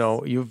 And,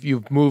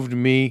 you've moved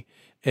me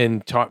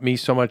and taught me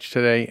so much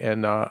today.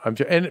 And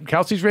and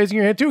Kelsey's raising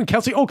her hand too. And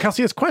Kelsey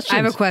has questions. I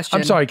have a question.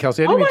 I'm sorry,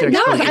 Kelsey. I didn't mean to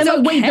exclude you.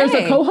 Okay. Wait, there's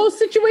a co-host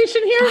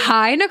situation here?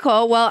 Hi,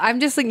 Nicole. Well, I'm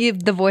just thinking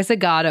the voice of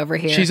God over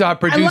here. She's our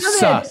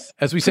producer.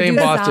 As we say in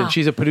Boston,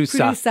 she's a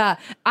producer.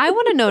 I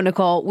want to know,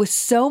 Nicole, with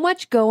so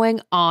much going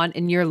on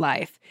in your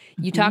life,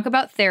 you talk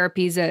about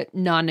therapy as a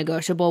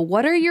non-negotiable.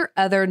 What are your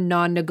other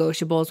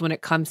non-negotiables when it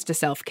comes to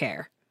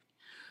self-care?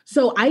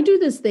 So I do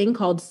this thing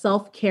called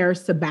self-care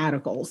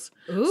sabbaticals.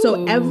 Ooh.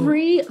 So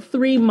every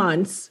 3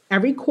 months,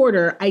 every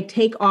quarter, I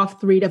take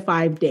off 3 to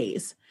 5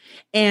 days.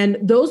 And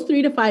those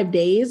 3 to 5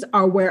 days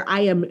are where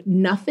I am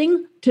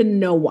nothing to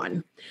no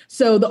one.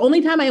 So the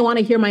only time I want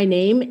to hear my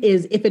name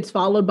is if it's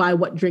followed by,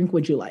 what drink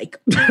would you like?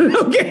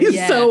 Okay.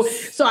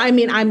 Yes. So I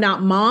mean, I'm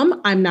not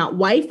mom, I'm not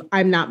wife,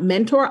 I'm not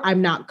mentor,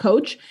 I'm not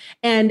coach.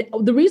 And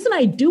the reason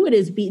I do it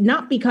is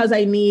not because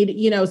I need,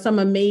 some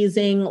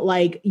amazing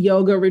like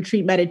yoga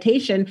retreat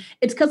meditation.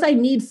 It's because I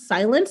need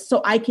silence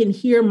so I can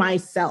hear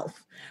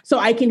myself. So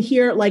I can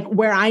hear like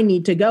where I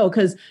need to go,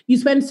 because you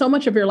spend so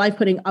much of your life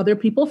putting other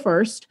people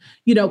first,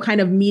 kind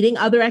of meeting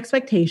other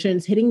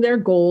expectations, hitting their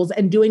goals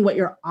and doing what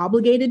you're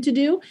obligated to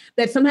do,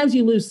 that sometimes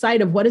you lose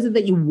sight of what is it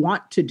that you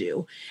want to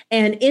do.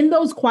 And in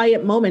those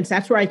quiet moments,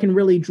 that's where I can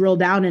really drill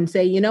down and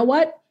say, you know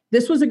what,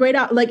 this was a great,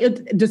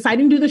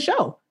 deciding to do the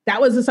show. That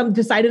was something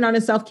decided on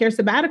a self-care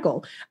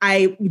sabbatical.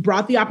 I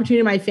brought the opportunity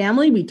to my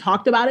family. We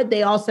talked about it.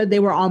 They all said they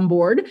were on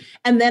board.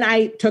 And then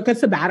I took a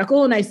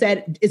sabbatical and I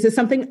said, is this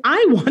something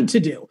I want to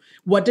do?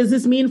 What does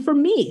this mean for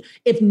me?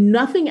 If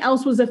nothing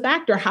else was a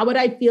factor, how would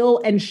I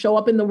feel and show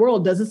up in the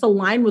world? Does this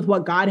align with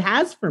what God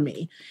has for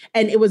me?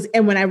 And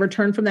when I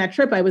returned from that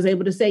trip, I was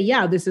able to say,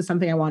 yeah, this is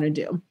something I want to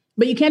do.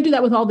 But you can't do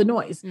that with all the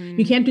noise.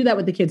 You can't do that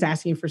with the kids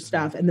asking for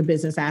stuff and the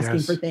business asking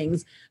for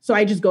things. So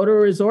I just go to a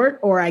resort,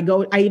 or I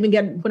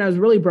even when I was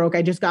really broke,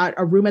 I just got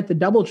a room at the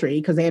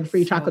DoubleTree because they had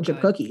free chocolate chip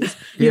cookies,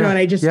 and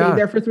I just stayed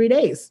there for 3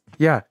 days.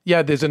 Yeah.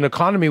 Yeah. There's an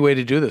economy way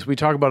to do this. We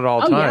talk about it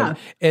all the time.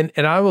 Yeah.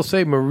 And I will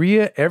say,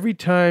 Maria, every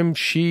time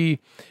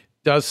she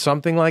does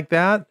something like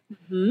that,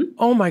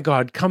 oh my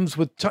God, comes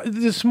with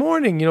this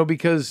morning,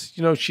 because,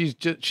 she's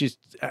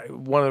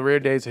one of the rare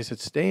days I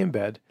said, stay in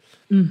bed.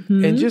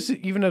 And just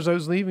even as I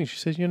was leaving, she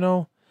says,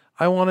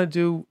 I want to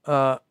do,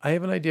 I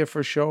have an idea for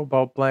a show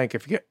about blank.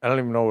 I don't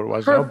even know what it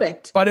was.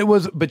 Perfect. But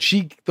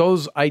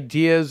those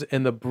ideas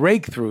and the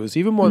breakthroughs,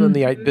 even more than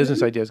the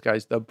business ideas,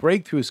 guys, the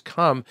breakthroughs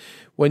come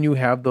when you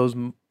have those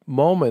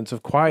moments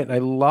of quiet. And I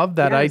love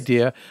that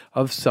idea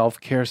of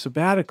self-care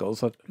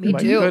sabbaticals. Me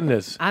too.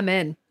 Goodness. I'm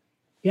in.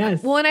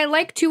 Yes. Well, and I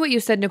like too what you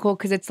said, Nicole,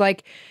 because it's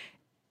like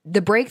the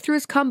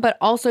breakthroughs come, but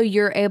also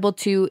you're able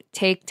to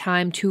take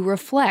time to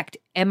reflect.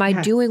 Am I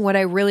doing what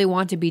I really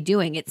want to be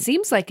doing? It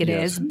seems like it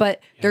is, but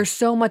there's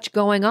so much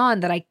going on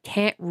that I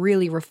can't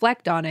really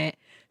reflect on it.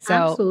 So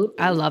absolutely.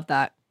 I love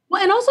that.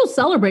 Well, and also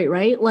celebrate,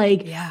 right?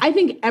 Like, I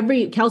think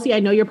Kelsey,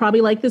 I know you're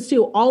probably like this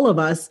too. All of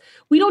us,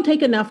 we don't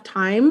take enough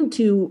time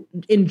to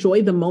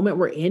enjoy the moment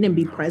we're in and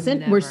be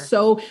present. Never. We're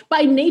so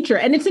by nature,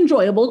 and it's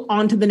enjoyable,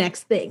 on to the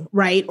next thing,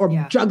 right? Or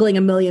juggling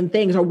a million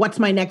things, or what's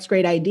my next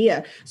great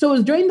idea? So it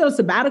was during those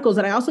sabbaticals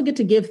that I also get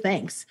to give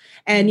thanks.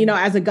 And,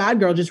 as a God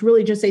girl, just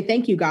say,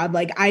 thank you, God.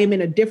 Like, I am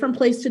in a different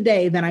place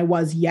today than I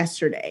was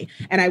yesterday.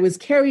 And I was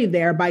carried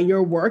there by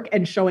your work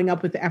and showing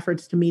up with the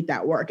efforts to meet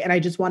that work. And I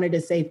just wanted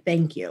to say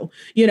thank you,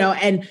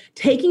 and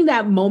taking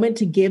that moment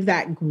to give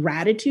that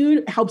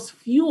gratitude helps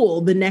fuel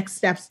the next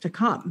steps to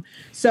come.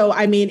 So,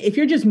 I mean, if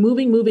you're just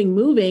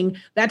moving,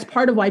 that's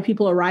part of why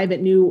people arrive at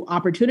new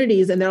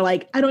opportunities and they're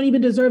like, I don't even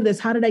deserve this.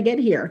 How did I get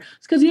here?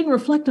 It's because you didn't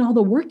reflect on all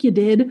the work you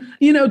did,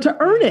 to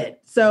earn it.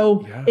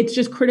 So it's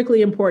just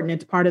critically important.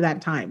 It's part of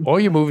that time. Or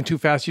you're moving too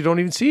fast. You don't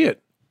even see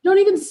it. You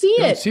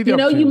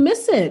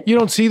miss it. You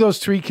don't see those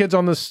 3 kids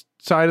on the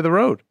side of the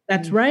road.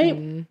 That's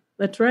right.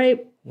 That's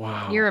right.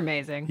 Wow. You're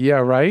amazing. Yeah,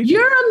 right?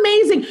 You're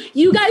amazing.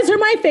 You guys are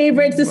my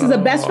favorites. This is a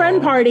best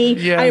friend party.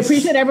 Yes. I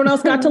appreciate everyone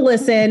else got to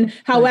listen.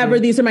 However,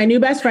 these are my new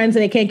best friends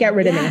and they can't get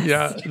rid of me.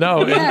 Yeah. No,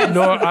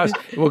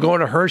 we're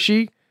going to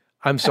Hershey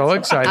I'm so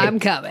excited. I'm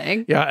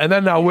coming. Yeah, and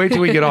then I'll wait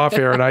till we get off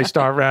here and I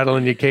start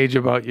rattling your cage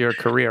about your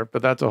career,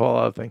 but that's a whole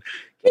other thing.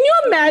 Can you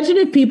imagine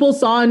if people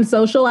saw on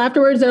social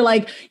afterwards, they're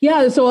like,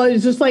 yeah, so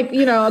it's just like,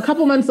 a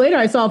couple months later,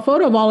 I saw a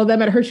photo of all of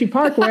them at Hershey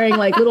Park wearing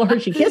like little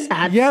Hershey Kiss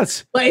hats.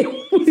 Yes. Like,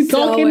 it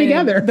all came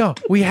together. No,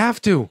 we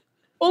have to.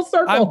 Full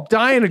circle. I'm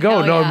dying to go.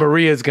 Hell No, yeah.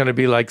 Maria's going to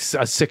be like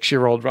a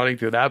 6-year-old running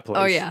through that place.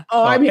 Oh, yeah.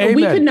 Oh, I mean,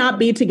 we amen. could not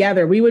be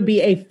together. We would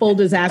be a full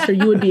disaster.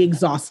 You would be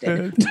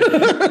exhausted.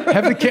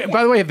 By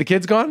the way, have the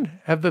kids gone?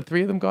 Have the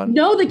 3 of them gone?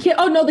 No, the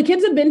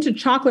kids have been to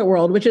Chocolate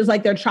World, which is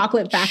like their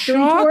chocolate factory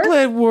tour.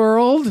 Chocolate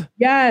World?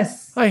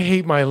 Yes. I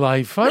hate my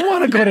life. I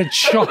want to go to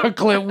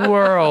Chocolate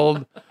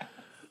World.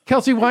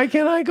 Kelsey, why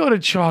can't I go to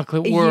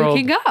Chocolate World?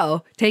 You can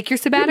go. Take your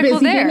You're sabbatical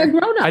busy being a there.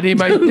 grown-up. I need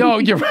my. No,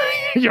 you're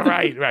right. You're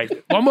right. Right.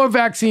 One more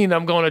vaccine.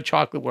 I'm going to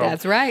Chocolate World.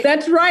 That's right.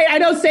 That's right. I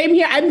know. Same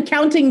here. I'm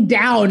counting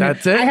down.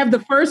 That's it? I have the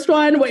first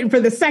one, waiting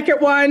for the second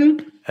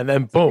one. And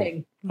then boom.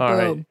 Big. All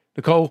right, Boom.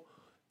 Nicole,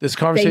 this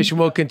conversation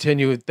will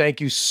continue. Thank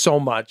you so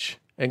much.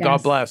 And God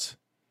Yes. bless.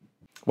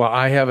 Well,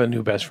 I have a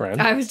new best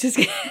friend. I was just,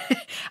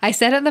 I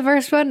said it in the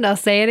first one and I'll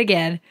say it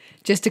again.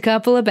 Just a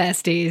couple of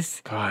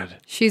besties. God.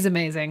 She's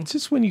amazing. It's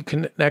just when you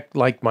connect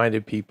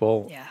like-minded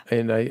people. Yeah.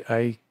 And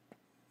I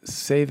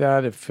say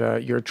that if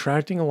you're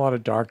attracting a lot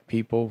of dark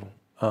people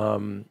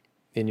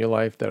in your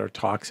life that are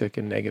toxic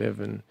and negative,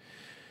 and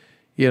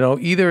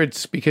either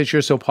it's because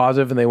you're so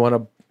positive and they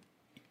want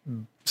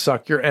to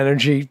suck your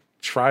energy,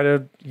 try to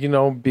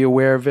be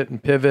aware of it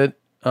and pivot.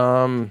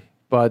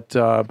 But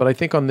I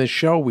think on this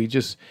show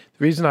the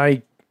reason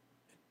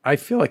I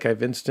feel like I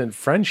have instant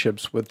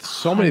friendships with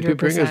so many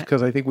people is 100%.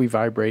 because I think we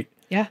vibrate.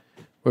 Yeah.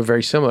 We're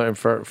very similar. And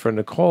for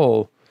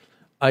Nicole,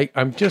 I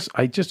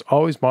just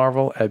always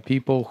marvel at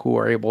people who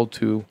are able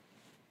to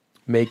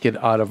make it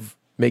out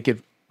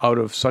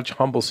of such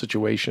humble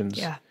situations.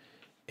 Yeah.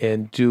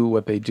 And do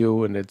what they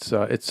do. And it's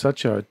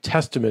such a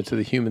testament to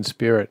the human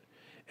spirit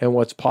and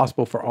what's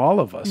possible for all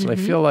of us. And I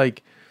feel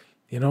like,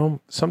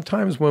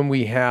 sometimes when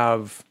we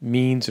have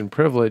means and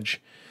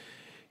privilege,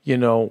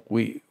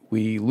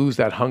 we lose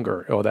that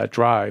hunger or that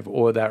drive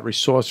or that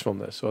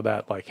resourcefulness or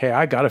that like, hey,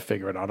 I got to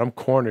figure it out. I'm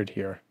cornered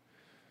here.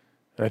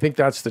 And I think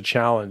that's the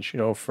challenge,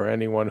 for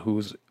anyone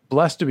who's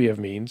blessed to be of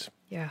means.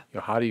 Yeah.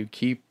 How do you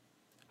keep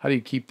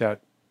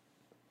that,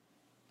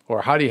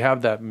 or how do you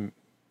have that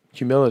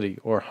humility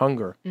or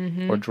hunger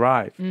or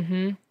drive,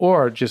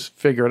 or just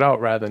figure it out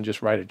rather than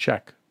just write a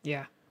check?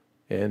 Yeah.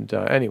 And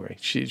anyway,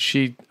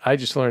 I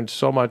just learned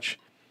so much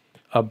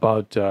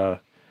about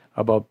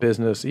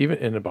business, even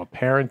and about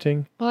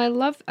parenting. Well,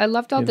 I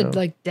loved all the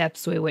like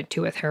depths we went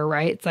to with her,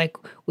 right? It's like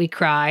we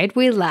cried,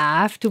 we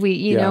laughed,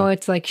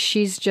 it's like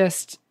she's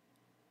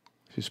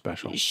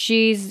special.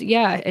 She's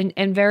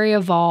and very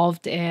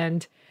evolved,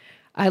 and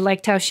I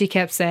liked how she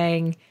kept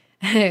saying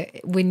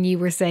when you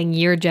were saying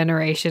your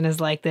generation is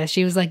like this,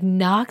 she was like,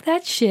 knock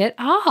that shit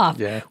off.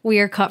 Yeah. We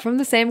are cut from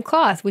the same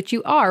cloth, which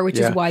you are, which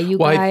is why you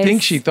guys. I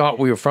think she thought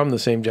we were from the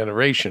same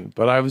generation,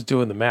 but I was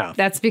doing the math.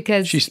 That's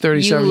because she's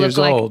 37 years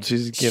old.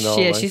 She's,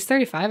 she's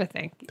 35, I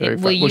think.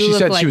 35. Well, she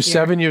said she was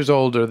 7 years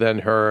older than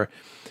her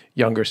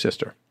younger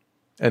sister.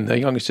 And the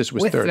younger sister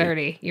was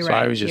 30. You're so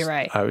right. You're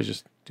right. I was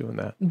just doing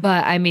that.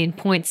 But I mean,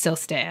 point still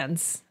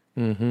stands.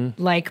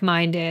 Mm-hmm.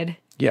 Like-minded.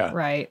 Yeah.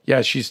 Right.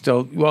 Yeah, she's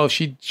still,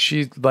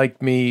 she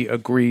like me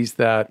agrees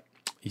that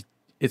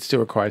it still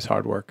requires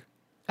hard work.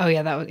 Oh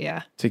yeah, that was,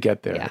 yeah. To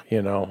get there,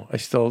 I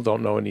still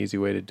don't know an easy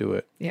way to do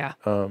it. Yeah.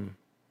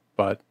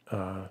 But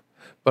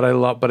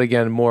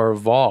again, more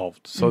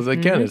evolved. So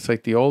again, it's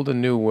like the old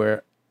and new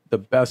where the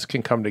best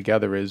can come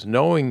together is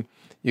knowing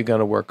you're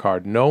going to work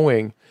hard,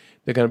 knowing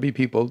there are going to be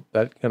people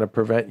that are going to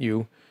prevent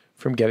you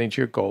from getting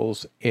to your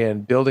goals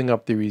and building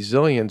up the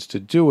resilience to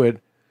do it.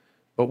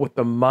 But with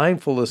the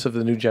mindfulness of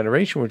the new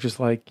generation, we're just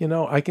like,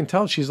 I can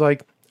tell she's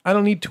like, I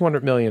don't need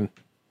 200 million.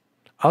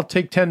 I'll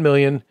take 10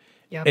 million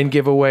and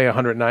give away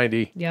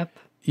 190. Yep.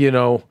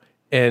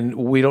 And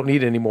we don't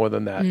need any more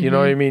than that. You know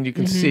what I mean? You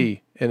can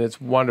see, and it's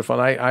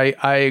wonderful. And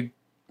I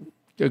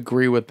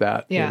agree with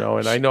that,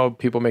 and I know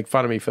people make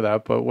fun of me for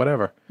that, but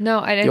whatever.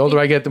 No, the older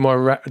I get, the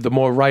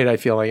more right I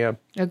feel I am.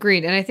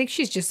 Agreed. And I think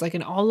she's just like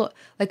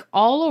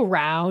all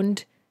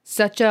around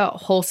such a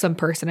wholesome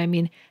person. I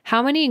mean,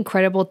 how many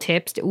incredible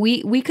tips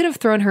we could have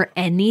thrown her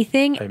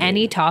anything,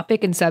 any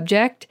topic and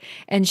subject,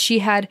 and she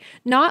had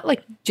not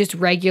like just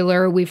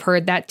regular, we've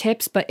heard that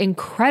tips, but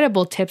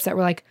incredible tips that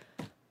were like,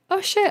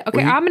 oh shit,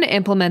 okay, I'm going to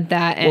implement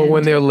that. And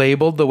when they're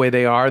labeled the way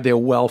they are, they're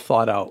well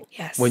thought out.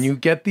 Yes. When you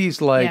get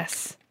these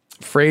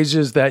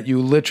phrases that you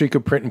literally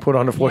could print and put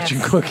on a fortune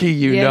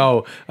cookie,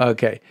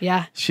 okay.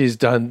 Yeah. She's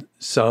done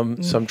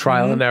some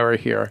trial and error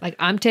here. Like,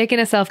 I'm taking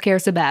a self-care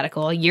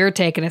sabbatical. You're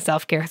taking a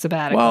self-care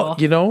sabbatical.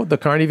 Well, the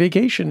Carney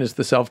vacation is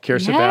the self-care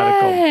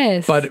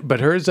sabbatical. But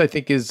hers, I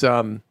think, is,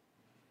 again,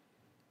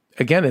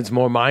 it's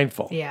more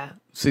mindful. Yeah.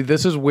 See,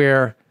 this is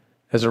where,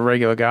 as a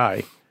regular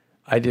guy,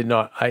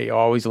 I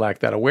always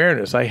lacked that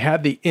awareness. I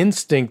had the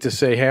instinct to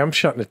say, hey, I'm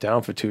shutting it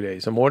down for 2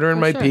 days. I'm ordering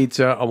my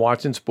pizza, I'm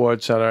watching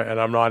Sports Center, and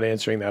I'm not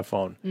answering that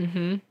phone.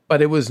 Mm-hmm.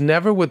 But it was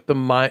never with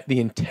the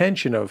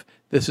intention of,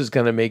 this is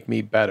going to make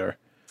me better,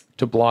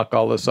 to block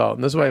all this out.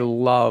 And this is why I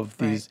love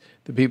the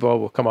people who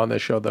will come on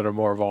this show that are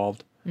more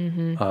evolved.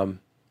 Mm-hmm.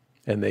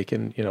 And they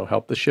can,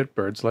 help the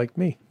shitbirds like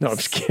me. No, I'm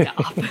just kidding.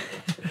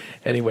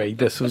 Anyway,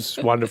 this was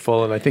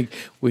wonderful. And I think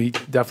we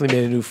definitely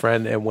made a new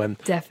friend. And when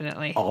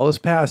all this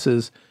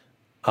passes,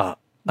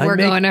 we're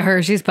going to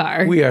Hershey's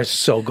Park. We are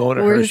so going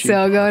to Hershey's. We're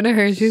so going to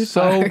Hershey's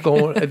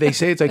Park. They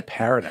say it's like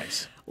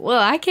paradise. Well,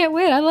 I can't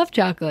wait. I love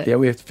chocolate. Yeah,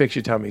 we have to fix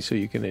your tummy so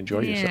you can enjoy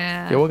yourself.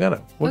 Yeah, we're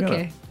gonna.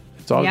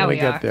 It's all gonna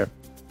get there.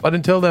 But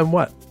until then,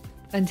 what?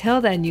 Until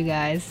then, you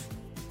guys,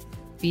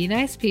 be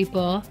nice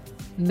people,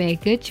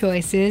 make good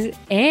choices,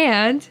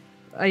 and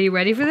are you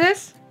ready for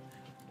this?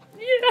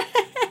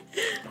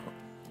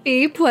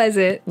 Be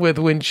pleasant. With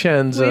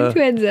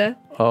Vincenza.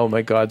 Oh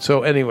my God.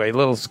 So anyway,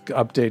 little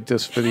update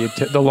just for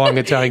the long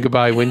Italian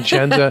goodbye.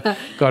 Vincenza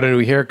got a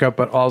new haircut,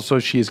 but also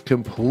she is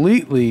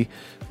completely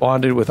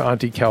bonded with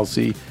Auntie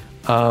Kelsey.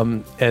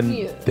 And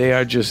they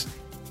are just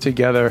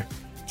together.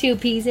 Two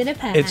peas in a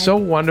pod. It's so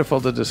wonderful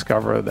to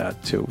discover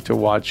that too, to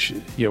watch,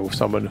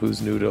 someone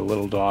who's new to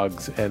little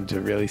dogs and to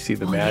really see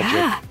the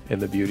magic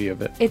and the beauty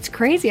of it. It's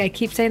crazy. I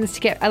keep saying this to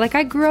get,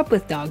 I grew up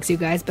with dogs, you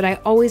guys, but I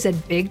always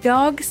had big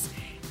dogs.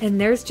 And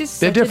there's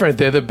just they're different.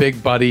 They're the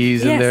big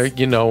buddies, and they're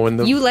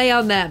and you lay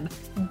on them.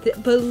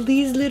 But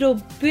these little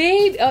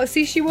baby,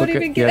 see, she won't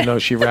even get. Yeah, no,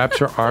 she wraps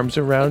her arms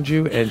around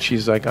you, and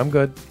she's like, "I'm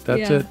good.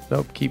 That's it.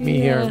 Nope, keep me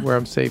here where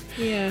I'm safe."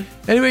 Yeah.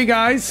 Anyway,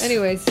 guys.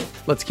 Anyways,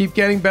 let's keep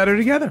getting better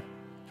together.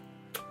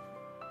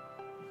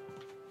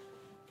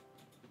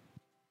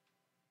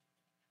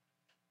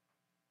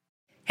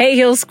 Hey,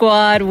 Heal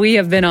Squad. We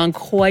have been on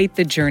quite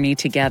the journey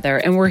together,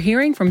 and we're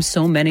hearing from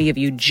so many of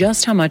you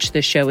just how much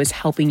this show is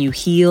helping you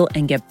heal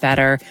and get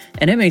better,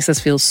 and it makes us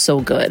feel so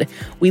good.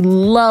 We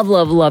love,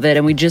 love, love it,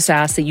 and we just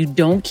ask that you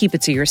don't keep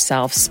it to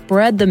yourself.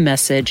 Spread the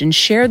message and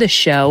share the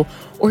show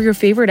or your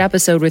favorite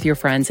episode with your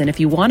friends. And if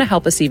you want to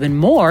help us even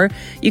more,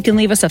 you can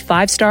leave us a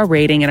 5-star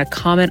rating and a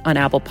comment on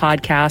Apple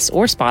Podcasts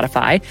or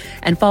Spotify,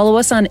 and follow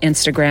us on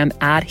Instagram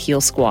at Heal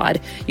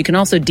Squad. You can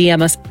also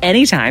DM us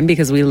anytime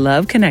because we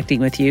love connecting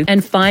with you.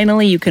 And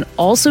finally, you can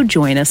also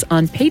join us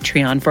on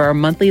Patreon for our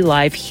monthly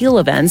live heal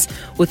events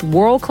with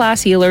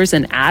world-class healers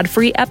and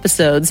ad-free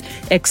episodes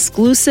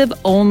exclusive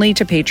only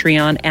to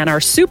Patreon and our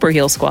Super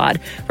Heal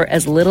Squad for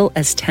as little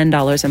as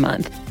 $10 a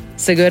month.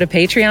 So go to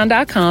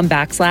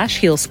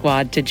patreon.com/Heal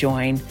Squad to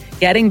join.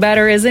 Getting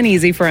better isn't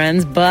easy,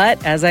 friends,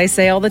 but as I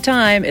say all the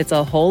time, it's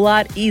a whole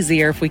lot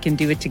easier if we can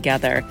do it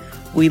together.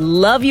 We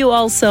love you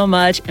all so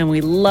much, and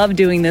we love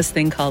doing this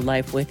thing called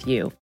life with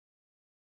you.